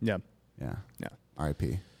 Yeah. Yeah. Yeah.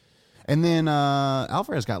 R.I.P. And then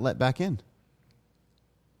Alvarez got let back in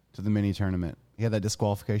to the mini tournament. He had that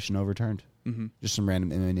disqualification overturned. Mm-hmm. Just some random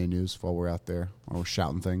MMA news while we're out there, while we're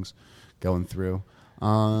shouting things, going through.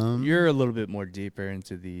 You're a little bit more deeper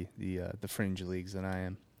into the fringe leagues than I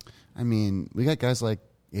am. I mean, we got guys like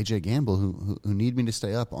AJ Gamble who need me to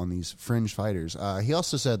stay up on these fringe fighters. He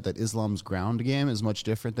also said that Islam's ground game is much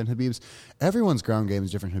different than Khabib's. Everyone's ground game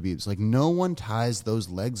is different than Khabib's. Like, no one ties those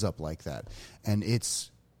legs up like that. And it's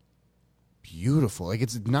beautiful. Like,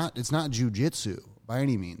 it's not jiu-jitsu by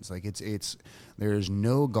any means. Like, there's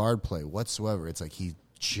no guard play whatsoever. It's like he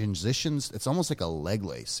transitions. It's almost like a leg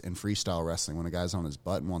lace in freestyle wrestling when a guy's on his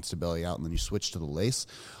butt and wants to belly out, and then you switch to the lace.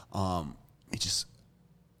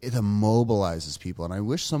 It immobilizes people, and I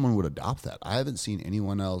wish someone would adopt that. I haven't seen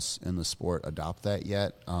anyone else in the sport adopt that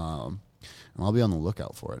yet, and I'll be on the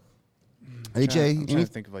lookout for it. AJ, I'm trying to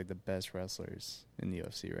think of like the best wrestlers in the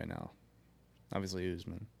UFC right now. Obviously,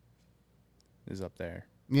 Usman is up there.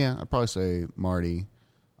 Yeah, I'd probably say Marty.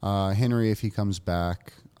 Henry, if he comes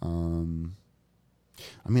back.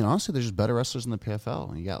 I mean, honestly, there's just better wrestlers in the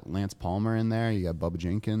PFL. You got Lance Palmer in there. You got Bubba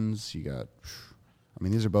Jenkins. You got, I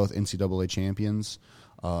mean, these are both NCAA champions.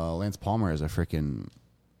 Lance Palmer has a freaking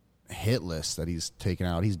hit list that he's taken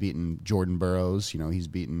out. He's beaten Jordan Burroughs. He's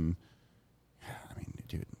beaten. I mean,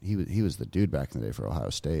 dude, he was the dude back in the day for Ohio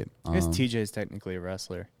State. I guess TJ's technically a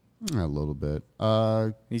wrestler. A little bit.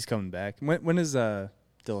 He's coming back. When is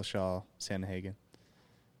Dillashaw Sanhagen?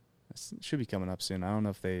 It should be coming up soon. I don't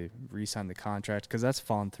know if they re-signed the contract because that's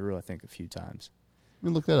fallen through, I think, a few times. Let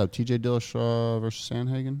me look that up. TJ Dillashaw versus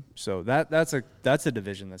Sanhagen. So that's a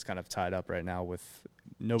division that's kind of tied up right now with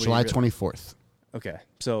nobody. July 24th. Okay,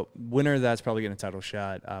 so winner of that's probably getting a title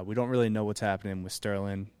shot. We don't really know what's happening with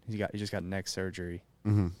Sterling. He just got neck surgery.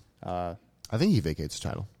 Mm-hmm. I think he vacates the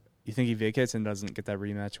title. You think he vacates and doesn't get that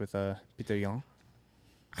rematch with Peter Yan?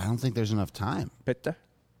 I don't think there's enough time. Peter?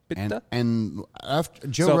 And after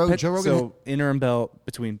Joe Rogan. So interim belt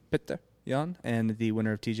between Peter Yan and the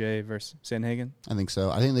winner of TJ versus Sandhagen? I think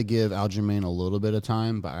so. I think they give Aljamain a little bit of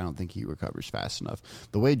time, but I don't think he recovers fast enough.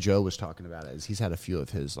 The way Joe was talking about it is he's had a few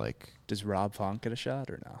of his like. Does Rob Font get a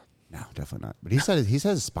shot or no? No, definitely not. But he's had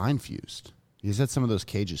his spine fused. He's had some of those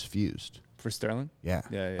cages fused. For Sterling? Yeah.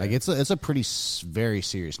 Yeah. Like it's a pretty very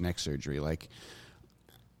serious neck surgery. Like,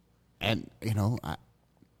 and you know,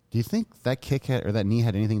 do you think that kick or that knee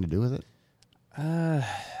had anything to do with it? I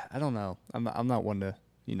don't know. I'm not one to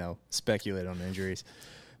speculate on injuries,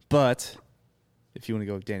 but if you want to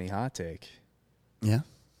go with Danny Hot Take, yeah,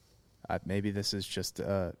 maybe this is just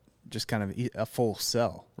kind of a full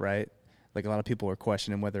sell, right? Like a lot of people are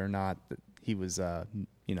questioning whether or not he was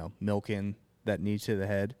milking that knee to the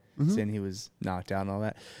head, saying he was knocked out and all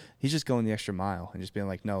that. He's just going the extra mile and just being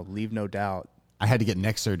like, no, leave no doubt. I had to get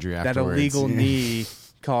neck surgery afterwards. That illegal knee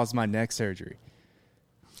caused my neck surgery.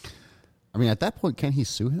 I mean, at that point, can he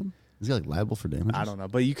sue him? Is he like liable for damages? I don't know,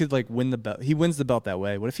 but you could like win the belt. He wins the belt that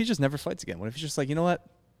way. What if he just never fights again? What if he's just like, you know what?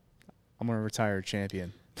 I'm gonna retire a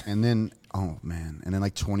champion. And then, oh man, and then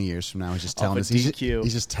like 20 years from now, he's just telling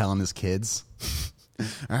he's just telling his kids,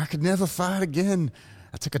 I could never fight again.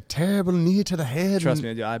 I took a terrible knee to the head. Trust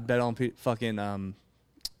me, I bet on fucking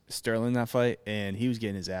Sterling that fight, and he was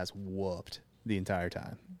getting his ass whooped the entire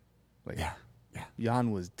time. Like, yeah.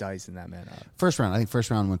 Jan was dicing that man up. I think first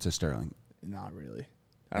round went to Sterling. Not really.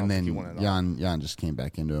 And then Jan just came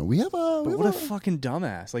back into it. What a fucking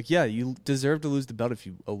dumbass. Like, yeah, you deserve to lose the belt if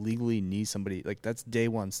you illegally knee somebody. Like, that's day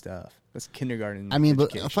one stuff. That's kindergarten. I mean,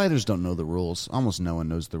 education. but fighters don't know the rules. Almost no one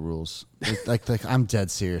knows the rules. like I'm dead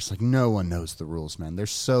serious. Like, no one knows the rules, man. They're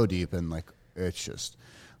so deep, and like, it's just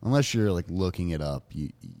unless you're like looking it up,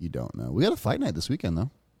 you don't know. We got a fight night this weekend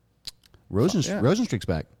though. Rosenstrick's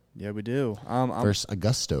back. Yeah, we do. Versus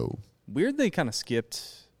Augusto. Weird they kind of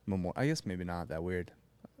skipped Memorial. I guess maybe not that weird.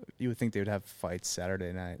 You would think they would have fights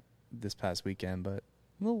Saturday night this past weekend, but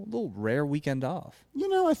a little rare weekend off. You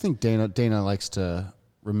know, I think Dana likes to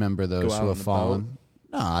remember those who have fallen.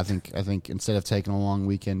 No, I think instead of taking a long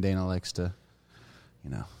weekend, Dana likes to,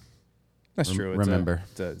 that's true. Remember,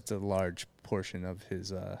 it's a large portion of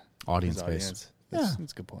his audience base. That's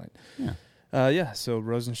a good point. Yeah. So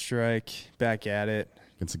Rosenstrike back at it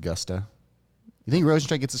against Augusta. You think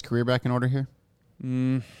Rosenstrike gets his career back in order here?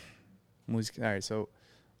 All right. So,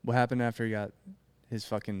 what happened after he got his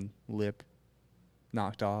fucking lip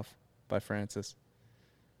knocked off by Francis?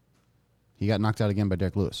 He got knocked out again by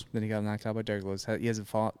Derek Lewis. Then he got knocked out by Derek Lewis. He hasn't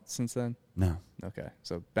fought since then? No. Okay.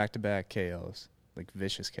 So, back-to-back KOs, like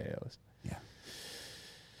vicious KOs. Yeah.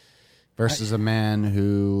 Versus a man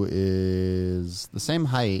who is the same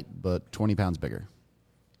height but 20 pounds bigger.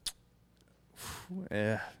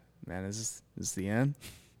 Yeah. Man, is this the end?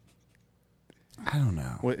 I don't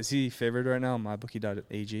know. What, is he favored right now on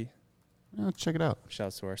mybookie.ag? Let's check it out.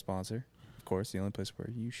 Shouts to our sponsor. Of course, the only place where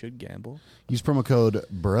you should gamble. Use promo code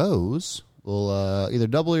BROS. We'll either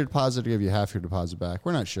double your deposit or give you half your deposit back.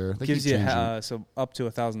 We're not sure. They gives you so up to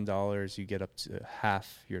 $1,000, you get up to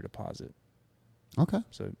half your deposit. Okay.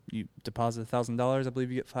 So you deposit $1,000, I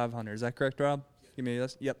believe you get $500. Is that correct, Rob? Give me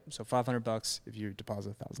this. Yep. So $500 if you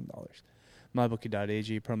deposit $1,000.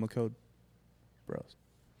 mybookie.ag, promo code BROS.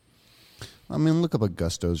 I mean, look up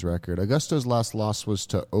Augusto's record. Augusto's last loss was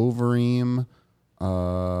to Overeem.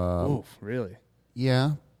 Oh, really?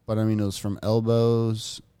 Yeah, but I mean, it was from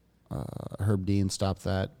elbows. Herb Dean stopped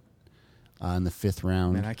that in the 5th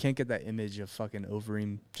round. Man, I can't get that image of fucking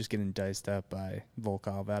Overeem just getting diced up by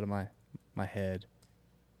Volkov out of my head.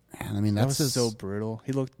 Man, I mean, that was so brutal.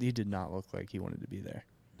 He did not look like he wanted to be there.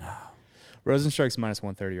 No. Rosenstrike's minus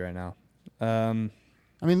 130 right now. I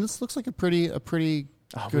mean, this looks like a pretty good fight.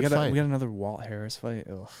 We got another Walt Harris fight.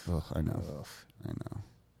 Ugh. I know. Ugh. I know.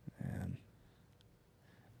 Man,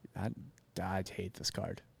 I'd hate this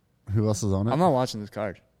card. Who else is on it? I'm not watching this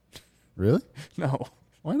card. Really? No.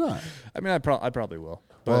 Why not? I mean, I probably will.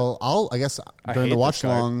 But well, I guess during the watch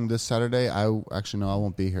along this Saturday, I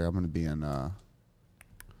won't be here. I'm going to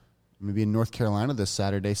be in North Carolina this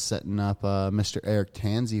Saturday, setting up Mr. Eric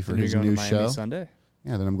Tanzi for his new show. Sunday?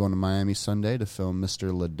 Yeah, then I'm going to Miami Sunday to film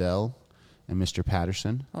Mr. Liddell and Mr.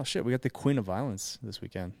 Patterson. Oh shit, we got the Queen of Violence this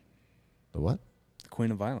weekend. The what? The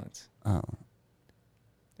Queen of Violence. Oh.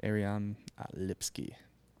 Ariane Lipsky.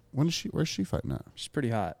 Where's she fighting at? She's pretty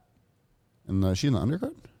hot. And she's in the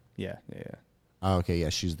undercard? Yeah. Oh, okay, yeah,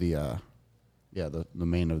 she's the Yeah, the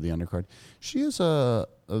main of the undercard. She is a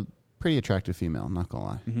pretty attractive female. I'm not gonna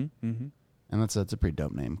lie. And that's a pretty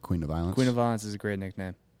dope name, Queen of Violence. Queen of Violence is a great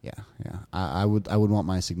nickname. Yeah. I would want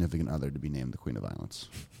my significant other to be named the Queen of Violence.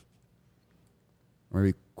 Or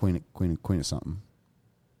maybe Queen of something.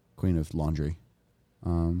 Queen of Laundry.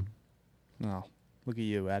 Oh, look at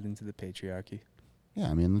you adding to the patriarchy. Yeah,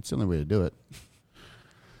 I mean that's the only way to do it.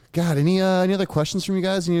 God, any other questions from you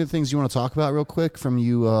guys? Any other things you want to talk about real quick from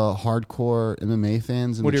you hardcore MMA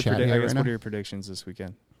fans in the chat here right now? What are your predictions this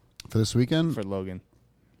weekend? For this weekend? For Logan.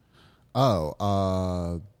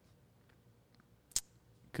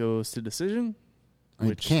 Goes to decision,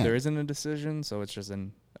 which there isn't a decision, so it's just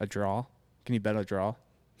a draw. Can you bet a draw?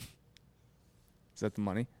 Is that the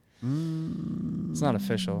money? It's not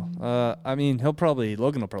official. I mean,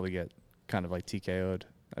 Logan will probably get kind of like TKO'd,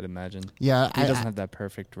 I'd imagine. Yeah, he doesn't have that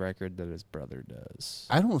perfect record that his brother does.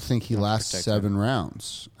 I don't think he lasts 7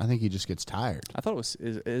 rounds. I think he just gets tired. I thought it was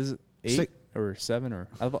is 8 or 7 or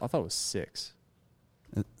I thought it was 6.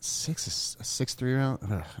 6 is a 6-3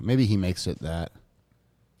 round. Maybe he makes it that.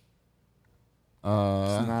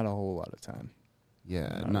 It's not a whole lot of time.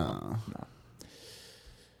 Yeah, no.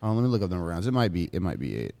 Oh, let me look up the number of rounds. It might be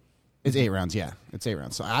 8. It's 8 rounds. Yeah, it's 8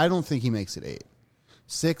 rounds. So I don't think he makes it 8.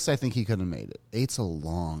 6, I think he could have made it. 8's a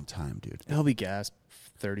long time, dude. He'll be gassed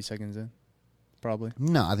 30 seconds in, probably.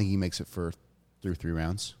 No, I think he makes it through 3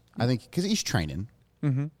 rounds. I think because he's training.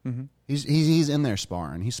 He's in there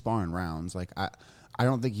sparring. He's sparring rounds. Like I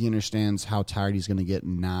don't think he understands how tired he's going to get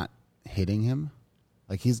not hitting him.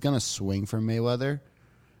 Like he's going to swing for Mayweather,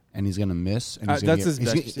 and he's going to miss. And that's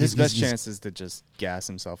his best chance is to just gas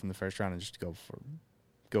himself in the first round and just go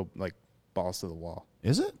like balls to the wall.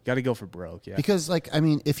 Is it? Got to go for broke, yeah. Because like I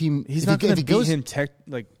mean, he's not going to beat him.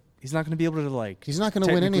 He's not going to be able to like. He's not going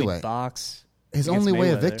to win anyway. Box. His only way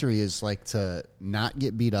of victory is like to not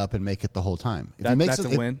get beat up and make it the whole time. If he makes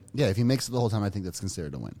that's a win. Yeah, if he makes it the whole time, I think that's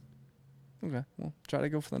considered a win. Okay, well, try to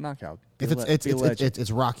go for the knockout. If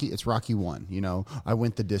it's Rocky 1. You know, I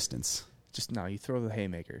went the distance. Just no, you throw the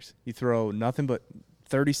haymakers. You throw nothing but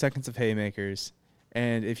 30 seconds of haymakers,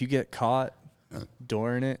 and if you get caught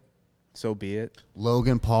during it, so be it.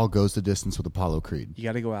 Logan Paul goes the distance with Apollo Creed. You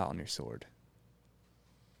got to go out on your sword.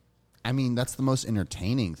 I mean, that's the most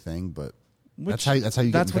entertaining thing, but that's how you get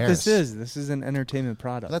embarrassed. That's what this is. This is an entertainment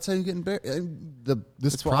product. That's how you get embarrassed.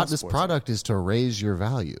 This product is to raise your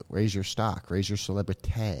value, raise your stock, raise your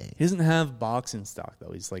celebrity. He doesn't have boxing stock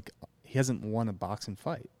though. He hasn't won a boxing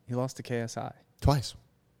fight. He lost to KSI twice.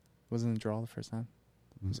 Wasn't a draw the first time.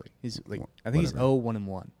 I think he's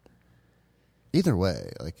 0-1-1. Either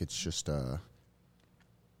way, like it's just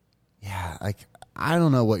yeah, like I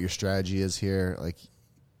don't know what your strategy is here. Like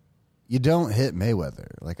you don't hit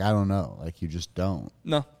Mayweather. Like I don't know. Like you just don't.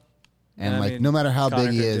 No. And no matter how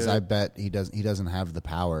big he is, I bet he doesn't have the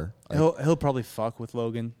power. Like, he'll probably fuck with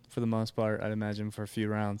Logan for the most part, I'd imagine, for a few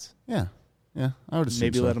rounds. Yeah. Yeah. I would assume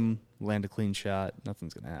maybe let him land a clean shot.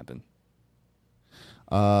 Nothing's gonna happen.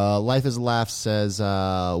 Life is a Laugh says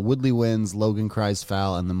Woodley wins, Logan cries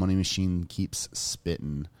foul, and the money machine keeps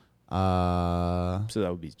spitting. So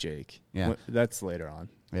that would be Jake. Yeah. That's later on.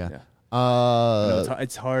 Yeah.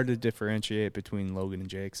 It's hard to differentiate between Logan and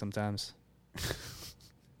Jake sometimes.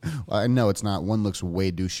 No, it's not. One looks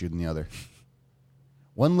way douchier than the other.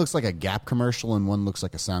 One looks like a Gap commercial, and one looks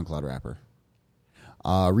like a SoundCloud rapper.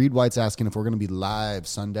 Reed White's asking if we're going to be live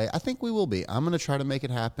Sunday. I think we will be. I'm going to try to make it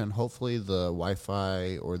happen. Hopefully the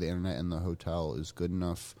Wi-Fi or the internet in the hotel is good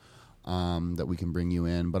enough that we can bring you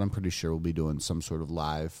in. But I'm pretty sure we'll be doing some sort of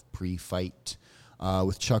live pre-fight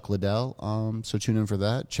with Chuck Liddell. So tune in for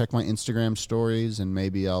that. Check my Instagram stories, and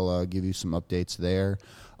maybe I'll give you some updates there.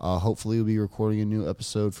 Hopefully we'll be recording a new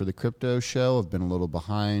episode for the Crypto Show. I've been a little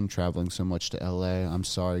behind, traveling so much to LA. I'm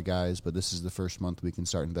sorry, guys, but this is the first month we can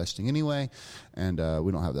start investing anyway, and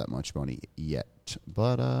we don't have that much money yet.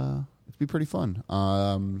 But it'll be pretty fun.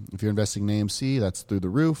 If you're investing in AMC, that's through the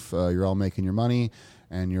roof. You're all making your money,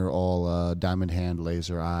 and you're all diamond hand,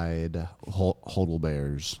 laser-eyed hodl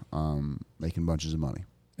bears making bunches of money.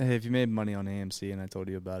 Hey, if you made money on AMC and I told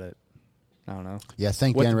you about it, I don't know. Yeah,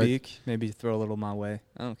 thank Dan. Dan. Maybe throw a little my way.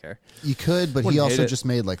 I don't care. You could, but he also just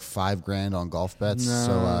made like $5,000 on golf bets.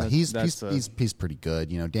 No, so he's pretty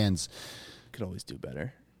good. You know, Dan's could always do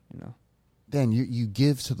better. You know, Dan, you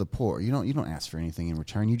give to the poor. You don't ask for anything in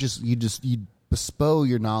return. You bestow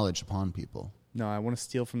your knowledge upon people. No, I want to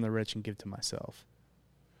steal from the rich and give to myself.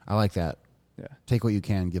 I like that. Yeah. Take what you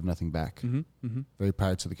can, give nothing back. Mm-hmm. Very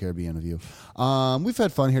Pirates of the Caribbean of you. We've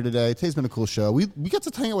had fun here today. Today's been a cool show. We got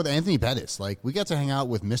to hang out with Anthony Pettis. Like we got to hang out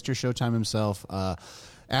with Mr. Showtime himself.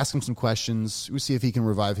 ask him some questions. We'll see if he can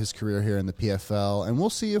revive his career here in the PFL, and we'll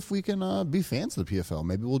see if we can be fans of the PFL.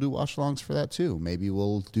 Maybe we'll do watch-alongs for that too. Maybe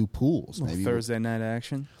we'll do pools. Maybe Thursday night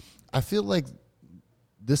action. I feel like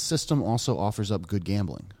this system also offers up good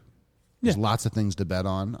gambling. There's lots of things to bet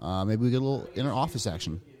on. Maybe we get a little inter-office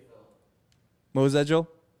action. What was that, Joel?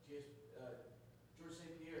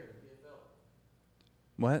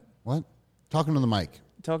 What? What? Talking to the mic.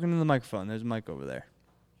 Talking to the microphone. There's a mic over there.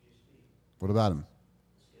 What about him?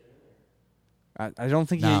 I don't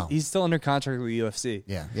think No. he's still under contract with the UFC.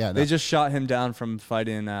 Yeah. They just shot him down from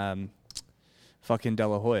fighting fucking De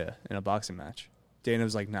La Hoya in a boxing match. Dana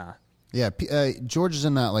was like, nah. Yeah, George is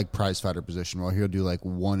in that like prize fighter position where he'll do like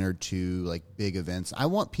one or two like big events. I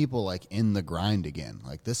want people like in the grind again.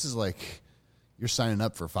 Like this is like you're signing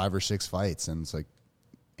up for 5 or 6 fights, and it's like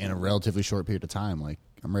in a relatively short period of time. Like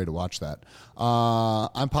I'm ready to watch that.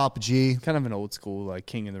 I'm Papa G. Kind of an old school like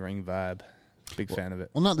King of the Ring vibe. Big fan of it.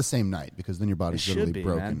 Well, not the same night because then your body's It literally should be,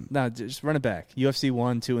 broken. man. No, just run it back. UFC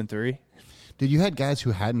 1, 2, and 3. Dude, you had guys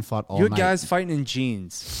who hadn't fought all You had night. guys fighting in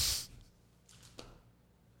jeans.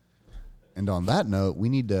 And on that note, we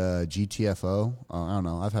need GTFO. I don't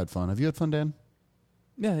know. I've had fun. Have you had fun, Dan?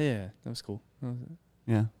 Yeah, that was cool.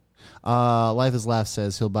 Yeah. Life is Laugh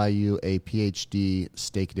says he'll buy you a PhD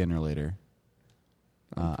steak dinner later.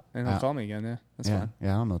 And he'll call me again. Yeah, that's yeah, fine.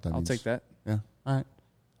 Yeah, I don't know what that I'll means. take that. Yeah. All right.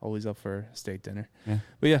 Always up for a steak dinner. Yeah.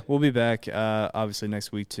 But yeah, we'll be back. Obviously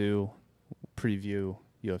next week too. Preview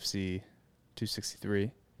UFC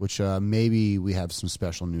 263. Which maybe we have some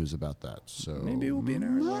special news about that. So Maybe we'll be in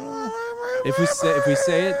Arizona. If we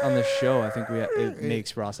say it on the show, I think it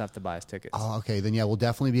makes Ross have to buy us tickets. Oh, okay. Then yeah, we'll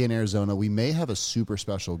definitely be in Arizona. We may have a super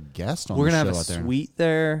special guest on We're the gonna show have a out there. suite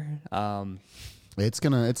there. It's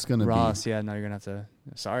gonna Ross, be. yeah, no, you're gonna have to.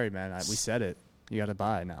 Sorry, man, we said it. You got to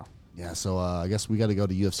buy now. Yeah, so I guess we got to go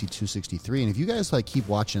to UFC 263, and if you guys like keep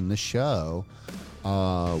watching this show,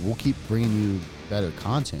 we'll keep bringing you better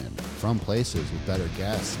content from places with better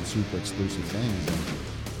guests and super exclusive things. And,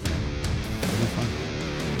 it'll be fun.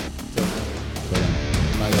 So,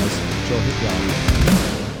 bye guys. Joe, hit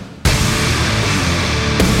y'all.